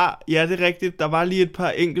 det er rigtigt. Der var lige et par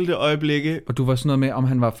enkelte øjeblikke. Og du var sådan noget med, om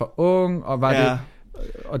han var for ung, og var det...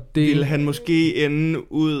 Og det... Ville han måske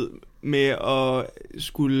ende ud med at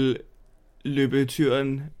skulle løbe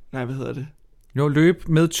tyren... Nej, hvad hedder det? Jo, løb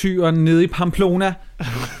med tyren nede i Pamplona.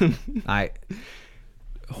 Nej.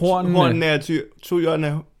 Hornene er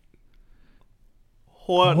tyrene.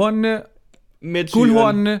 Hornene med tyren.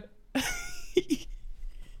 Guldhornene.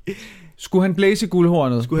 Skulle han blæse i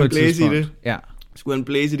guldhornet? Skulle han blæse i det? Ja. Skulle han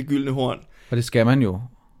blæse i det gyldne horn? Og det skal man jo.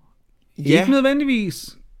 Ja. Ikke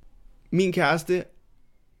nødvendigvis. Min kæreste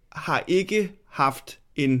har ikke haft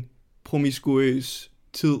en promiskuøs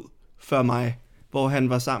tid før mig, hvor han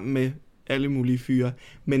var sammen med alle mulige fyre.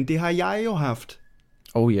 Men det har jeg jo haft.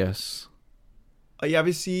 Oh yes. Og jeg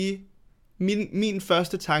vil sige, min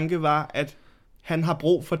første tanke var, at han har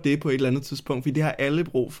brug for det på et eller andet tidspunkt, fordi det har alle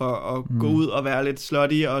brug for, at gå ud og være lidt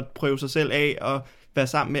slutty og prøve sig selv af og være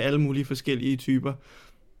sammen med alle mulige forskellige typer.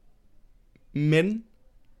 Men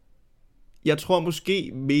jeg tror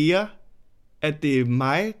måske mere, at det er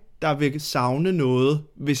mig, der vil savne noget,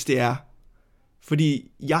 hvis det er.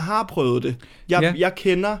 Fordi jeg har prøvet det. Jeg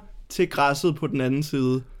kender til græsset på den anden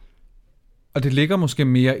side. Og det ligger måske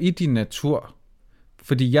mere i din natur.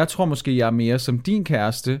 Fordi jeg tror måske, jeg er mere som din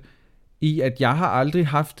kæreste, i at jeg har aldrig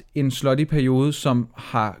haft en slutty periode, som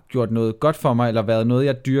har gjort noget godt for mig, eller været noget,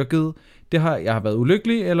 jeg dyrkede. Jeg har været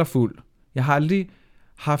ulykkelig eller fuld. Jeg har aldrig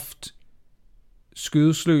haft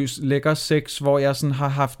skødesløs, lækker sex, hvor jeg sådan har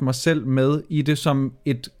haft mig selv med i det som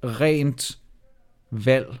et rent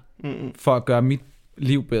valg for at gøre mit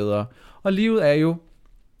liv bedre. Og livet er jo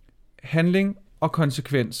handling og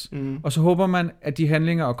konsekvens. Og så håber man, at de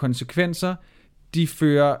handlinger og konsekvenser, de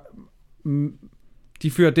fører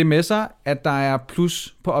det med sig, at der er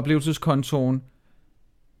plus på oplevelseskontoen,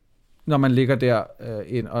 når man ligger der,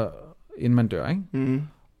 inden man dør. Ikke?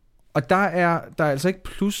 Og der er altså ikke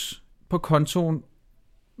plus på kontoen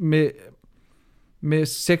med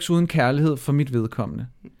sex uden kærlighed for mit vedkommende.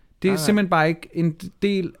 Det er simpelthen bare ikke en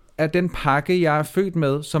del af den pakke, jeg er født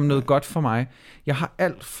med, som noget godt for mig. Jeg har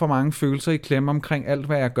alt for mange følelser i klemme omkring alt,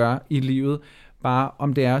 hvad jeg gør i livet, bare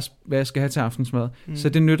om det er, hvad jeg skal have til aftensmad. Så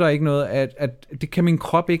det nytter ikke noget, at det kan min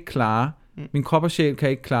krop ikke klare. Min krop og sjæl kan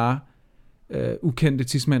ikke klare ukendte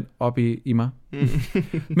tidsmænd op i mig.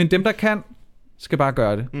 Men dem, der kan, skal bare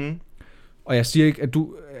gøre det. Og jeg siger ikke, at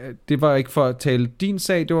det var ikke for at tale din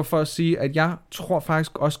sag, det var for at sige, at jeg tror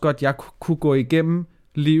faktisk også godt, at jeg kunne gå igennem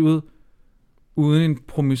livet uden en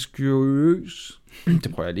promiskuøs...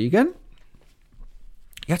 Det prøver jeg lige igen.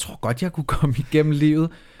 Jeg tror godt, jeg kunne komme igennem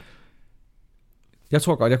livet. Jeg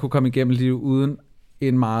tror godt, jeg kunne komme igennem livet uden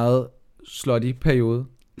en meget slutty periode.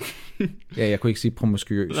 Ja, jeg kunne ikke sige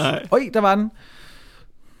promiskuøs. Nej. Øj, der var den.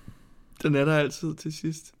 Den er der altid til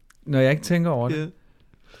sidst. Når jeg ikke tænker over det. Yeah.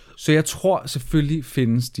 Så jeg tror selvfølgelig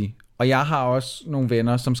findes de. Og jeg har også nogle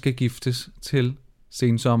venner, som skal giftes til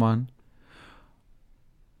sensommeren.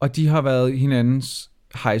 Og de har været hinandens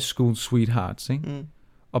high school sweethearts, ikke?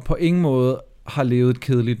 Og på ingen måde har levet et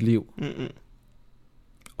kedeligt liv.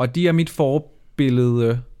 Og de er mit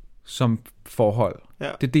forbillede som forhold.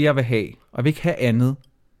 Ja. Det er det, jeg vil have. Og jeg vil ikke have andet.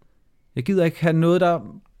 Jeg gider ikke have noget,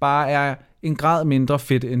 der bare er en grad mindre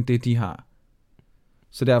fedt, end det, de har.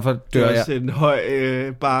 Så derfor dør jeg... Det er en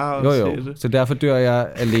høj bare at sætte. Så derfor dør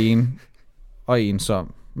jeg alene og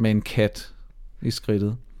ensom med en kat i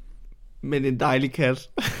skridtet. Men en dejlig kat.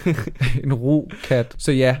 En ro kat.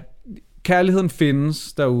 Så ja, kærligheden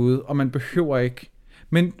findes derude, og man behøver ikke.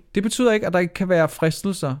 Men det betyder ikke, at der ikke kan være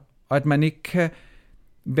fristelser, og at man ikke kan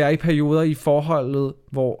være i perioder i forholdet,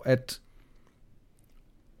 hvor at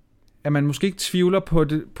man måske ikke tvivler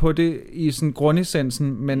på det i sådan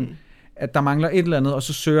grundessensen, men at der mangler et eller andet, og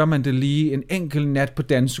så søger man det lige en enkelt nat på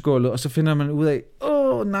dansegulvet, og så finder man ud af,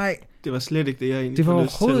 nej. Det var slet ikke det, jeg egentlig Det var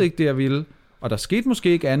overhovedet ikke det, jeg ville. Og der skete måske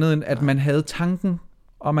ikke andet, end at man havde tanken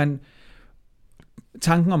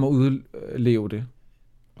om at udleve det.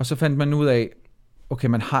 Og så fandt man ud af, okay,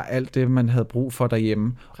 man har alt det, man havde brug for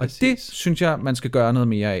derhjemme. Præcis. Og det synes jeg, man skal gøre noget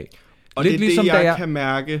mere af. Og lidt det er ligesom, det, jeg kan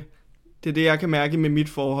mærke. Det er det, jeg kan mærke med mit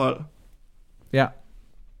forhold. Ja.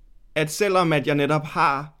 At selvom at jeg netop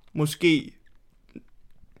har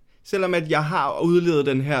selvom at jeg har udlevet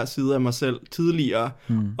den her side af mig selv tidligere,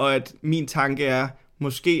 og at min tanke er,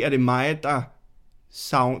 måske er det mig, der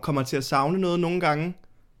kommer til at savne noget nogle gange,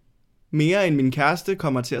 mere end min kæreste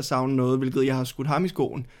kommer til at savne noget, hvilket jeg har skudt ham i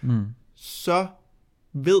skoen, så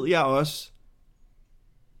ved jeg også,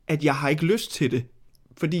 at jeg har ikke lyst til det.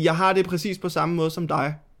 Fordi jeg har det præcis på samme måde som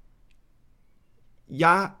dig.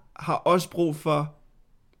 Jeg har også brug for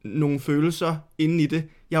nogle følelser inde i det.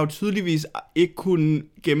 Jeg har jo tydeligvis ikke kunnet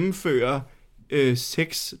gennemføre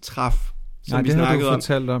sextræf, som vi snakkede om.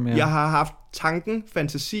 Fortalt om, ja. Jeg har haft tanken,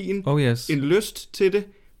 fantasien, en lyst til det,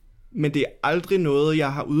 men det er aldrig noget,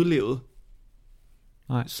 jeg har udlevet.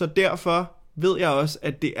 Nej. Så derfor ved jeg også,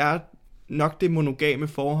 at det er nok det monogame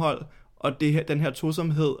forhold, og den her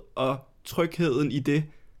tosomhed og trygheden i det,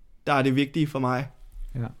 der er det vigtige for mig.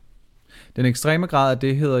 Ja. Den ekstreme grad af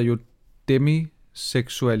det hedder jo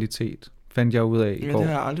demiseksualitet, fandt jeg ud af i går. Det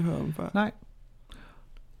har jeg aldrig hørt om før. Nej.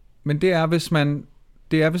 Men det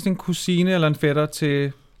er, hvis en kusine eller en fætter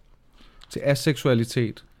til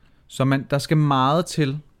aseksualitet. Så der skal meget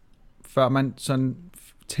til, før man sådan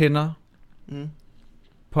tænder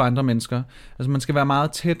på andre mennesker. Altså man skal være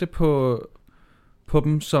meget tætte på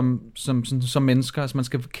dem som mennesker. Altså man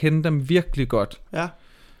skal kende dem virkelig godt. Ja.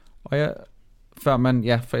 Og før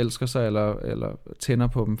man forelsker sig eller tænder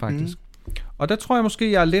på dem faktisk. Og der tror jeg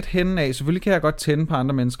måske, jeg er lidt henne af. Selvfølgelig kan jeg godt tænde på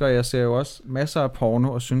andre mennesker, og jeg ser jo også masser af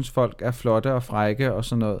porno, og synes folk er flotte og frække og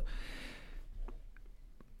sådan noget.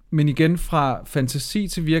 Men igen, fra fantasi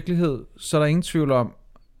til virkelighed, så er der ingen tvivl om,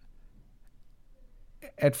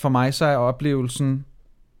 at for mig så er oplevelsen,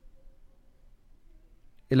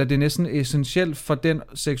 eller det er næsten essentielt for den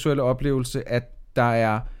seksuelle oplevelse, at der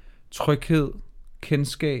er tryghed,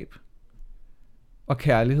 kendskab og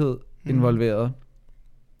kærlighed involveret.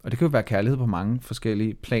 Og det kan jo være kærlighed på mange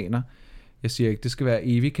forskellige planer. Jeg siger ikke, det skal være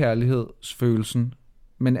evig kærlighedsfølelsen,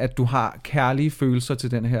 men at du har kærlige følelser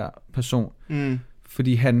til den her person.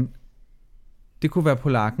 Fordi det kunne være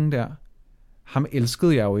polakken der. Ham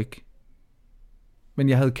elskede jeg jo ikke. Men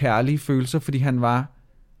jeg havde kærlige følelser, fordi han var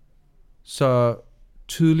så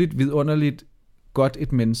tydeligt, vidunderligt godt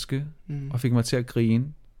et menneske, og fik mig til at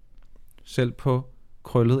grine. Selv på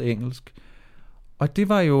krøllet engelsk. Og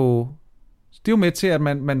det er jo med til, at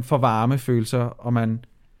man får varme følelser, og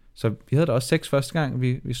så vi havde da også sex første gang,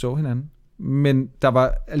 vi så hinanden. Men der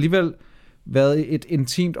var alligevel været et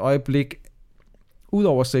intimt øjeblik ud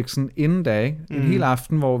over sexen inden da, ikke? En hel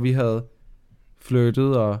aften, hvor vi havde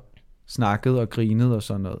flyttet og snakket og grinet og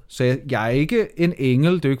sådan noget. Så jeg er ikke en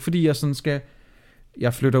engel. Det er jo ikke, fordi jeg sådan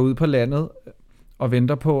jeg flytter ud på landet og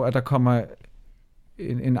venter på, at der kommer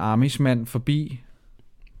en amishmand forbi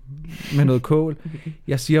med noget kål.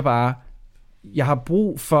 Jeg siger bare, jeg har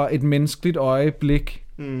brug for et menneskeligt øjeblik.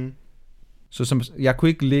 Så jeg kunne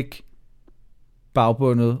ikke ligge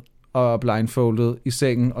bagbundet og blindfoldet i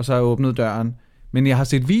sengen, og så har jeg åbnet døren. Men jeg har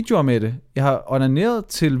set videoer med det. Jeg har onaneret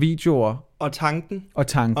til videoer. Og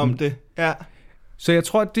tanken om det. Ja. Så jeg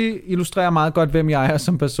tror, det illustrerer meget godt, hvem jeg er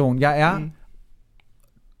som person. Jeg er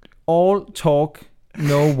all talk,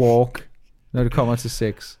 no walk, når det kommer til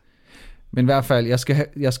sex. Men i hvert fald,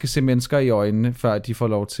 jeg skal se mennesker i øjnene, før de får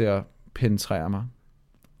lov til at penetrere mig.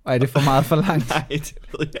 Og er det for meget for langt? Nej, det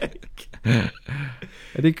ved jeg ikke.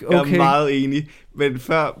 Er det ikke okay? Jeg er meget enig. Men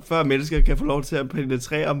før mennesker kan få lov til at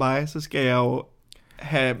penetrere mig, så skal jeg jo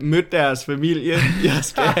have mødt deres familie. Jeg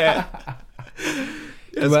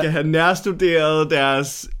skal have nærstuderet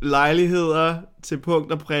deres lejligheder til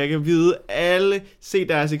punkt og prikke, vide alle, se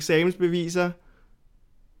deres eksamensbeviser.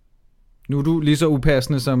 Nu er du lige så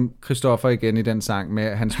upassende som Christoffer igen i den sang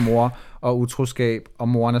med hans mor og utroskab, og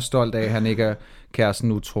moren er stolt af, at han ikke er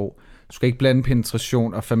kæresten utro. Du skal ikke blande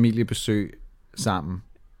penetration og familiebesøg sammen.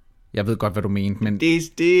 Jeg ved godt, hvad du mente, men...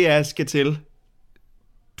 Det jeg skal til.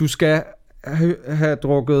 Du skal have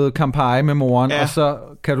drukket Campari med moren, og så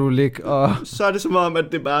kan du ligge og... Så er det som om, at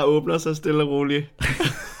det bare åbner sig stille og roligt.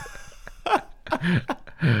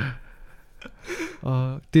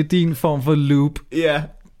 Og det er din form for loop. Ja,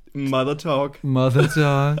 mother talk. Mother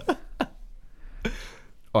talk.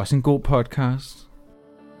 Også en god podcast.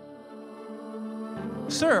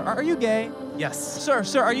 Sir, are you gay? Yes.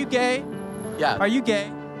 Sir, are you gay? Yeah. Are you gay?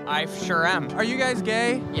 I sure am. Are you guys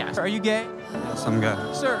gay? Yes. Are you gay? Yes, I'm gay.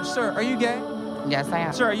 Sir, are you gay? Yes, I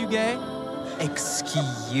am. Sir, are you gay?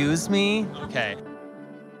 Excuse me? Okay.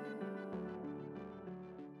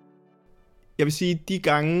 Jeg vil sige, de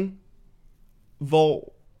gange,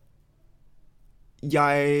 hvor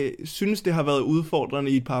jeg synes, det har været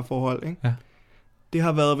udfordrende i et parforhold, ikke? Ja. Det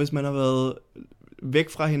har været, hvis man har været væk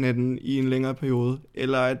fra hinanden i en længere periode,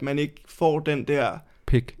 eller at man ikke får den der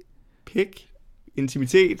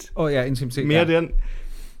intimitet. Intimitet. Mere den.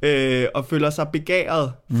 Og føler sig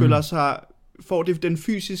begæret, får det den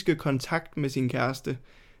fysiske kontakt med sin kæreste.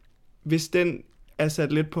 Hvis den er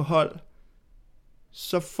sat lidt på hold,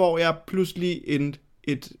 så får jeg pludselig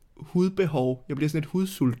et hudbehov. Jeg bliver sådan et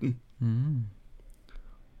hudsulten.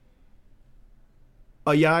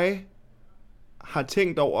 Og jeg har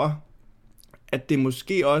tænkt over, at det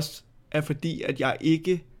måske også er fordi, at jeg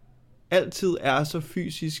ikke altid er så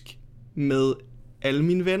fysisk med alle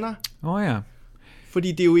mine venner. Ja.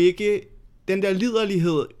 Fordi det er jo ikke... Den der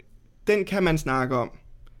liderlighed, den kan man snakke om.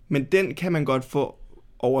 Men den kan man godt få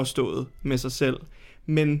overstået med sig selv.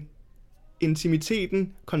 Men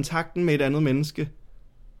intimiteten, kontakten med et andet menneske,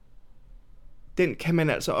 den kan man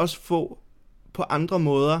altså også få på andre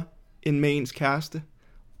måder end med ens kæreste.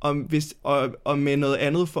 Og med noget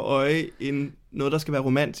andet for øje end noget, der skal være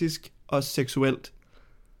romantisk og seksuelt.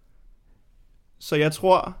 Så jeg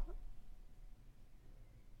tror,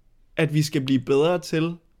 at vi skal blive bedre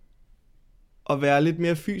til at være lidt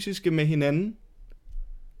mere fysiske med hinanden.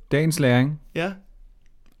 Dagens læring. Ja.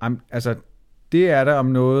 Altså, det er der om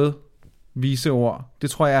noget vise ord. Det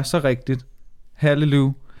tror jeg er så rigtigt.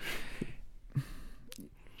 Halleluja.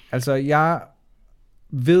 Altså, jeg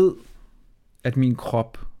ved, at min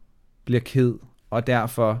krop bliver ked, og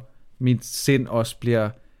derfor mit sind også bliver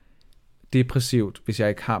depressivt, hvis jeg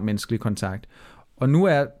ikke har menneskelig kontakt. Og nu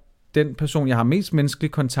er den person, jeg har mest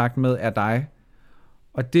menneskelig kontakt med, er dig.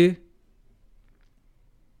 Og det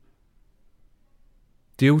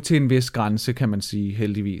er jo til en vis grænse, kan man sige,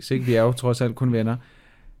 heldigvis. Ikke? Vi er jo trods alt kun venner.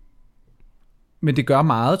 Men det gør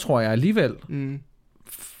meget, tror jeg, alligevel.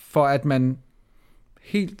 For at man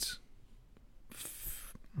helt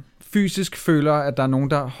fysisk føler, at der er nogen,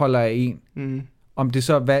 der holder af en. Om det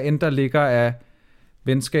så, hvad end der ligger af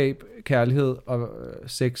venskab, kærlighed og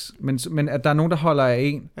sex. Men at der er nogen, der holder af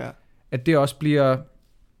en. Ja. At det også bliver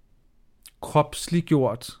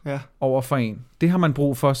kropsliggjort over for en. Det har man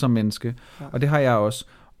brug for som menneske. Ja. Og det har jeg også.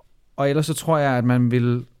 Og ellers så tror jeg, at man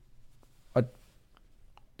vil...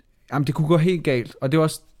 Jamen, det kunne gå helt galt. Og det er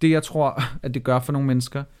også det, jeg tror, at det gør for nogle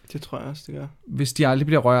mennesker. Det tror jeg også, det gør. Hvis de aldrig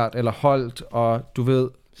bliver rørt eller holdt, og du ved...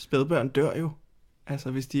 Spædbørn dør jo.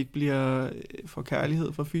 Altså, hvis de ikke bliver for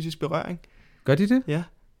kærlighed, for fysisk berøring. Gør de det? Ja.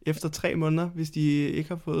 Efter 3 måneder, hvis de ikke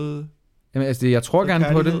har fået... Jamen, altså, jeg tror gerne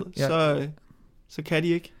på det. Ja. Så kan de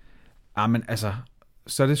ikke. Men altså,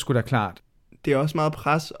 så er det sgu da klart. Det er også meget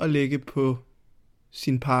pres at lægge på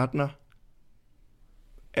sin partner,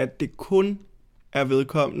 at det kun er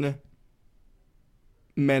vedkommende,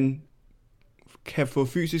 man kan få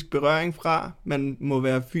fysisk berøring fra, man må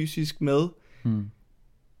være fysisk med.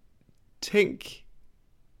 Tænk,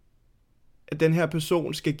 at den her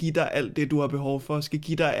person skal give dig alt det, du har behov for, skal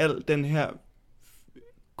give dig al den her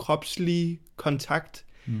kropslige kontakt.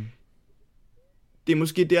 Det er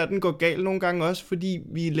måske der, den går galt nogle gange også, fordi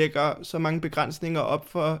vi lægger så mange begrænsninger op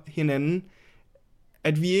for hinanden,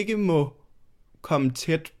 at vi ikke må komme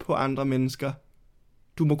tæt på andre mennesker.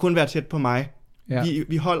 Du må kun være tæt på mig. Ja.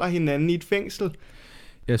 Vi holder hinanden i et fængsel.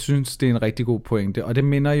 Jeg synes, det er en rigtig god pointe, og det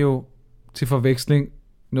minder jo til forveksling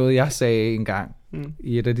noget, jeg sagde engang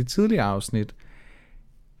i et af de tidlige afsnit.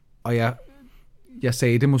 Og jeg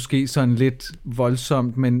sagde det måske sådan lidt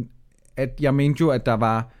voldsomt, men at jeg mente jo, at der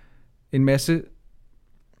var en masse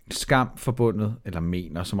skam forbundet, eller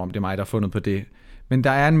mener, som om det er mig, der har fundet på det. Men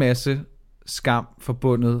der er en masse skam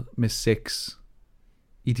forbundet med sex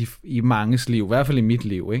i manges liv, i hvert fald i mit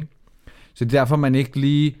liv, ikke? Så det er derfor, man ikke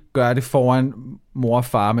lige gør det foran mor og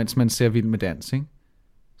far, mens man ser Vild med Dans, ikke?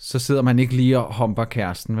 Så sidder man ikke lige og humper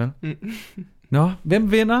kæresten, vel? Nå,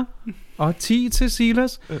 hvem vinder? Og 10 til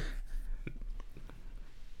Silas.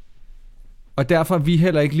 Og derfor vi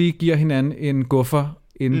heller ikke lige giver hinanden en guffer,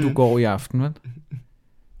 inden du går i aften, vel?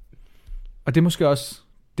 Og det er måske også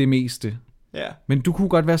det meste. Ja. Men du kunne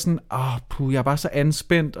godt være sådan, jeg er bare så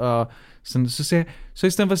anspændt, og sådan, så i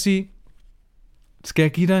stedet for at sige, skal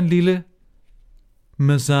jeg give dig en lille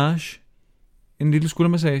massage, en lille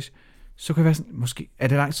skuldermassage, så kan jeg være sådan, måske, er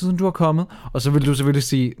det lang tid siden du har kommet? Og så vil du selvfølgelig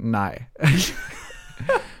sige, nej.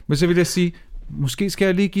 Men så vil jeg sige, måske skal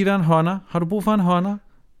jeg lige give dig en hånder. Har du brug for en hånder?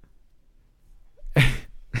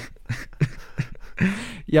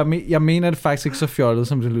 Jeg mener det faktisk ikke så fjollet,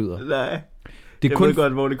 som det lyder. Nej, det er jeg ved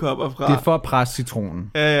godt, hvor det kommer fra. Det er for at presse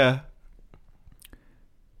citronen. Ja.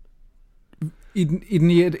 I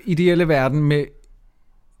den ideelle verden,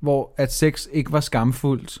 hvor at sex ikke var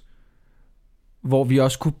skamfuldt, hvor vi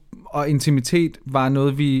også kunne, og intimitet var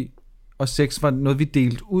noget og sex var noget vi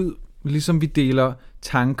delte ud, ligesom vi deler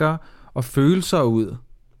tanker og følelser ud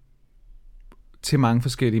til mange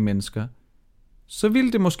forskellige mennesker, så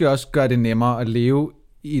ville det måske også gøre det nemmere at leve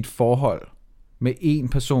i et forhold med en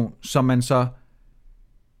person, som man så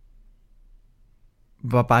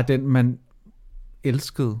var bare den, man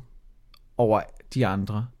elskede over de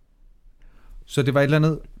andre. Så det var et eller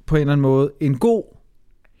andet, på en eller anden måde, en god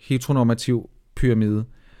heteronormativ pyramide,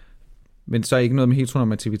 men så ikke noget med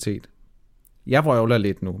heteronormativitet. Jeg vrøvler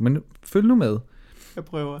lidt nu, men følg nu med. Jeg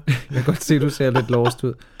prøver. Jeg kan godt se, at du ser lidt lost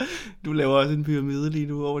ud. Du laver også en pyramide lige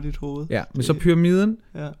nu over dit hoved. Ja, men så pyramiden,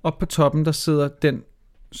 op på toppen, der sidder den,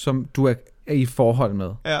 som du er i forhold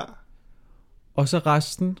med. Ja. Og så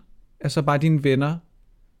resten er så bare dine venner,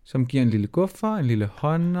 som giver en lille guffer, en lille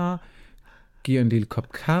hånder, giver en lille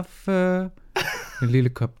kop kaffe, en lille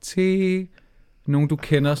kop te, nogen du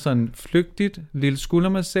kender sådan flygtigt, en lille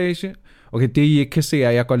skuldermassage. Okay, det I ikke kan se er,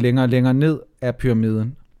 at jeg går længere og længere ned af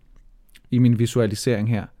pyramiden i min visualisering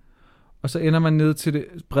her. Og så ender man ned til det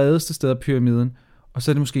bredeste sted af pyramiden, og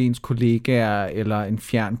så er det måske ens kollegaer eller en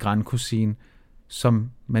fjern grandkusine,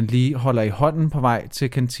 som man lige holder i hånden på vej til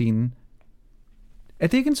kantinen. Er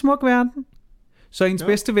det ikke en smuk verden? Så ens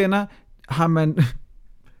bedste venner har man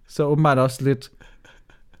så åbenbart også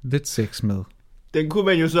lidt sex med. Den kunne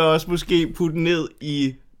man jo så også måske putte ned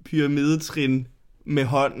i pyramidetrin med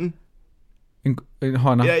hånden. En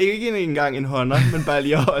hånder? Ja, ikke engang en hånder, men bare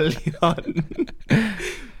lige at holde i hånden.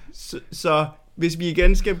 Så hvis vi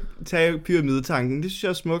igen skal tage pyramidetanken, det synes jeg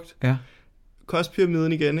er smukt. Ja.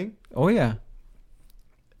 Kostpyramiden igen, ikke? Ja.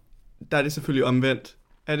 Der er det selvfølgelig omvendt,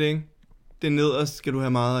 er det ikke? Det nederst skal du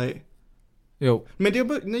have meget af. Jo. Men det er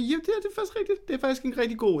faktisk rigtigt. Det er faktisk en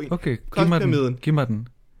rigtig god en. Okay, giv mig den.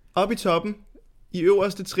 Op i toppen, i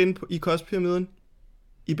øverste trin i kostpyramiden,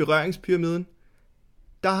 i berøringspyramiden,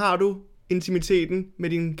 der har du intimiteten med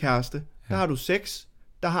din kæreste. Ja. Der har du sex.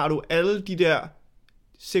 Der har du alle de der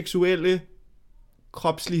seksuelle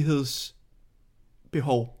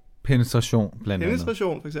kropslighedsbehov. Penetration blandt andet.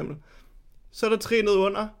 Penetration for eksempel. Så er der trinet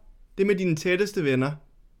under. Det med dine tætteste venner.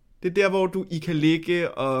 Det er der, hvor I kan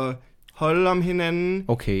ligge og holde om hinanden.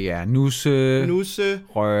 Okay, ja. Nusse.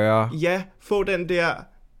 Røre. Ja, få den der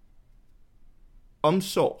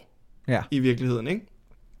omsorg i virkeligheden, ikke?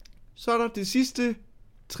 Så er der det sidste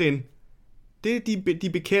trin. Det er de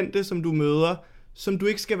bekendte, som du møder, som du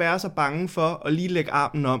ikke skal være så bange for at lige lægge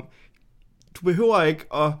armen om. Du behøver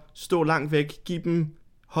ikke at stå langt væk. Giv dem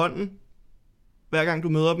hånden, hver gang du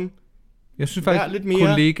møder dem. Jeg synes faktisk,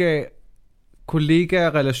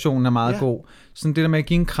 kollega-relationen er meget god. Sådan det der med at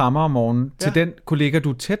give en krammer om morgenen til den kollega, du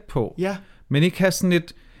er tæt på. Ja. Men ikke have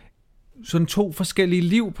sådan to forskellige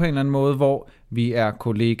liv på en eller anden måde, hvor vi er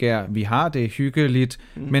kollegaer, vi har det hyggeligt,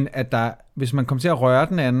 men at der, hvis man kommer til at røre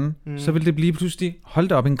den anden, så vil det blive pludselig, hold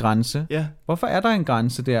da op, en grænse. Ja. Hvorfor er der en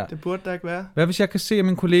grænse der? Det burde der ikke være. Hvad hvis jeg kan se, at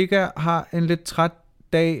min kollega har en lidt træt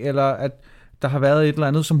dag, eller at der har været et eller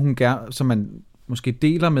andet, som man måske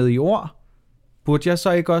deler med i ord? Burde jeg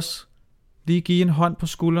så ikke også lige give en hånd på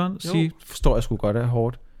skulderen og sige, forstår jeg sgu godt, det er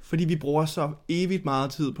hårdt? Fordi vi bruger så evigt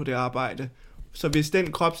meget tid på det arbejde. Så hvis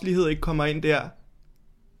den kropslighed ikke kommer ind der,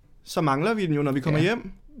 så mangler vi den jo, når vi kommer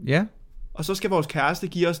hjem. Ja. Og så skal vores kæreste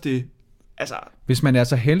give os det. Altså, hvis man er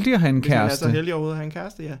så heldig at have en kæreste. Hvis man er så heldig overhovedet at have en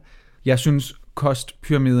kæreste, ja. Jeg synes,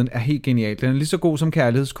 kostpyramiden er helt genial. Den er lige så god som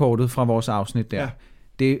kærlighedskortet fra vores afsnit der. Ja.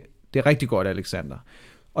 Det er rigtig godt, Alexander.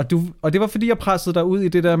 Og det var fordi, jeg pressede dig ud i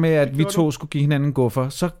det der med, at vi to skulle give hinanden guffer.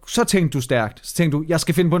 Så tænkte du stærkt. Så tænkte du, jeg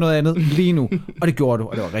skal finde på noget andet lige nu. Og det gjorde du,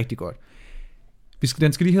 og det var rigtig godt.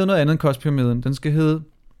 Den skal lige hedde noget andet end kostpyramiden. Den skal hedde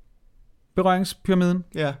berøringspyramiden.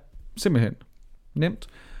 Ja. Simpelthen. Nemt.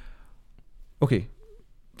 Okay.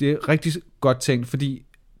 Det er rigtig godt tænkt, fordi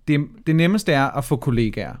det nemmeste er at få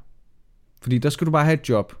kollegaer. Fordi der skal du bare have et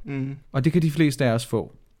job. Og det kan de fleste af os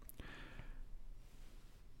få.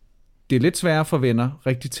 Det er lidt sværere for venner,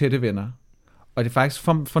 rigtig tætte venner. Og det er faktisk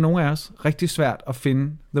for nogle af os rigtig svært at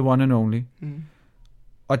finde the one and only.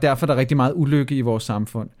 Og derfor er der rigtig meget ulykke i vores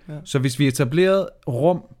samfund. Ja. Så hvis vi etablerede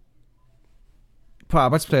rum på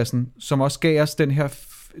arbejdspladsen, som også gav os det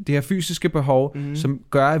her fysiske behov, som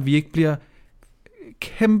gør, at vi ikke bliver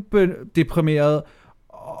kæmpe deprimeret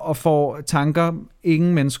og får tanker,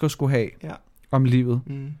 ingen mennesker skulle have om livet.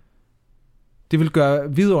 Det vil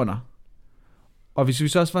gøre vidunder. Og hvis vi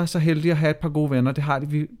så også var så heldige at have et par gode venner, det har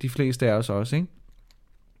de fleste af os også, ikke?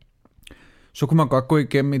 Så kunne man godt gå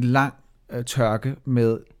igennem et lang tørke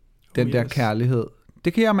med den der kærlighed.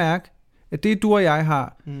 Det kan jeg mærke, at det du og jeg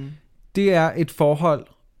har, det er et forhold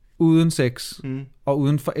uden sex og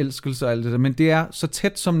uden forelskelse og alt det der, men det er så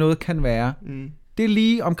tæt som noget kan være. Det er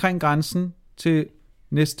lige omkring grænsen til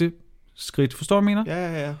næste skridt. Forstår du, mener?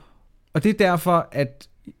 Ja. Og det er derfor, at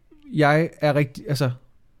jeg er rigtig, altså,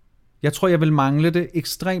 jeg tror, jeg vil mangle det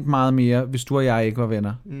ekstremt meget mere, hvis du og jeg ikke var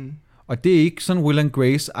venner. Og det er ikke sådan Will and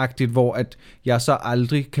Grace-agtigt, hvor at jeg så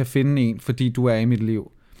aldrig kan finde en, fordi du er i mit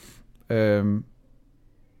liv.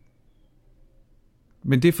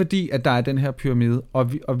 Men det er fordi, at der er den her pyramide,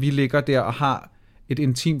 og vi ligger der og har et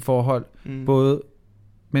intimt forhold, både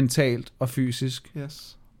mentalt og fysisk.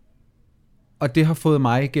 Yes. Og det har fået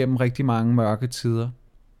mig igennem rigtig mange mørke tider.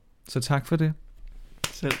 Så tak for det.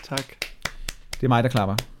 Selv tak. Det er mig, der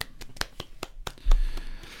klapper.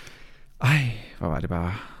 Ej, hvor var det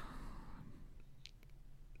bare...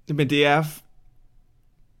 Men det er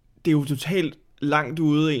jo totalt langt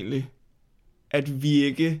ude egentlig, at vi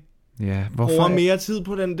ikke bruger mere tid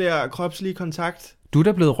på den der kropslige kontakt. Du er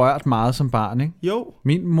da blevet rørt meget som barn, ikke? Jo.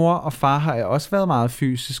 Min mor og far har også været meget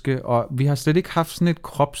fysiske, og vi har slet ikke haft sådan et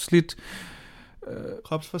kropsligt...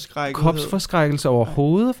 kropsforskrækkelse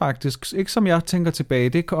overhovedet, faktisk. Ikke som jeg tænker tilbage.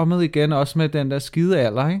 Det er kommet igen også med den der skide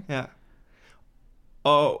alder, ikke? Ja.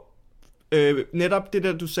 Og netop det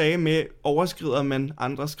der, du sagde med, overskrider man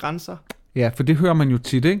andres grænser? Ja, for det hører man jo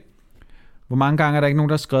tit, ikke? Hvor mange gange er der ikke nogen,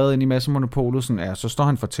 der har skrevet ind i Masse Monopolet, sådan, ja, så står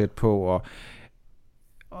han for tæt på,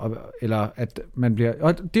 eller at man bliver...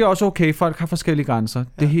 Og det er også okay, folk har forskellige grænser.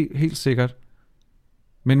 Det er helt sikkert.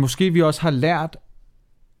 Men måske vi også har lært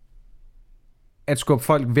at skubbe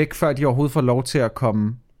folk væk, før de overhovedet får lov til at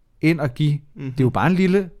komme ind og give. Det er jo bare en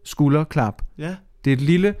lille skulderklap. Ja. Det er et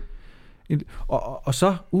lille... Og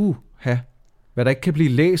så, hvad der ikke kan blive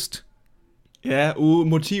læst. Ja,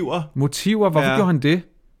 motiver. Motiver, hvorfor gjorde han det?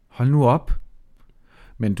 Hold nu op.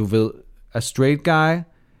 Men du ved, a straight guy,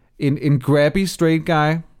 en grabby straight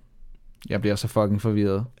guy, jeg bliver så fucking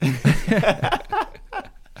forvirret.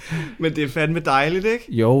 Men det er fandme dejligt, ikke?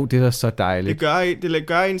 Jo, det er da så dejligt. Det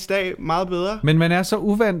gør ens dag meget bedre. Men man er så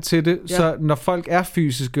uvant til det, så når folk er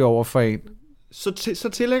fysiske over for en... Så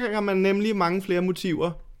tillægger man nemlig mange flere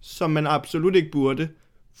motiver, som man absolut ikke burde.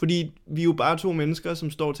 Fordi vi er jo bare to mennesker,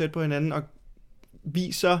 som står tæt på hinanden og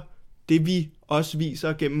viser det, vi også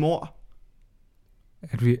viser gennem ord.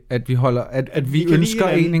 At vi ønsker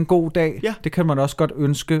en god dag. Ja. Det kan man også godt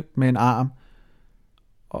ønske med en arm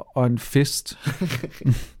og en fist.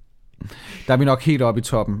 Der er vi nok helt oppe i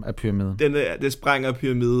toppen af pyramiden. Det sprænger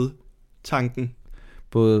pyramide-tanken.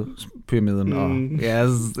 Både pyramiden og...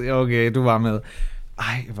 Yes, okay, du var med.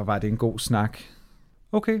 Ej, hvor var det en god snak.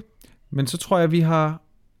 Okay, men så tror jeg, vi har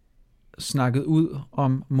snakket ud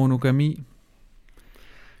om monogami.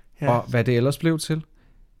 Og hvad det ellers blev til.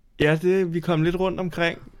 Ja, vi kom lidt rundt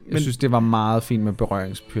omkring. Jeg synes, det var meget fint med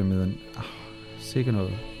berøringspyramiden. Sikkert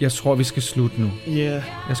noget. Jeg tror, vi skal slutte nu. Yeah.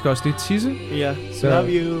 Jeg skal også lige tisse. Yeah. Så- Love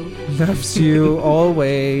you. Loves you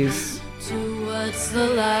always. Towards the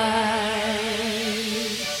light.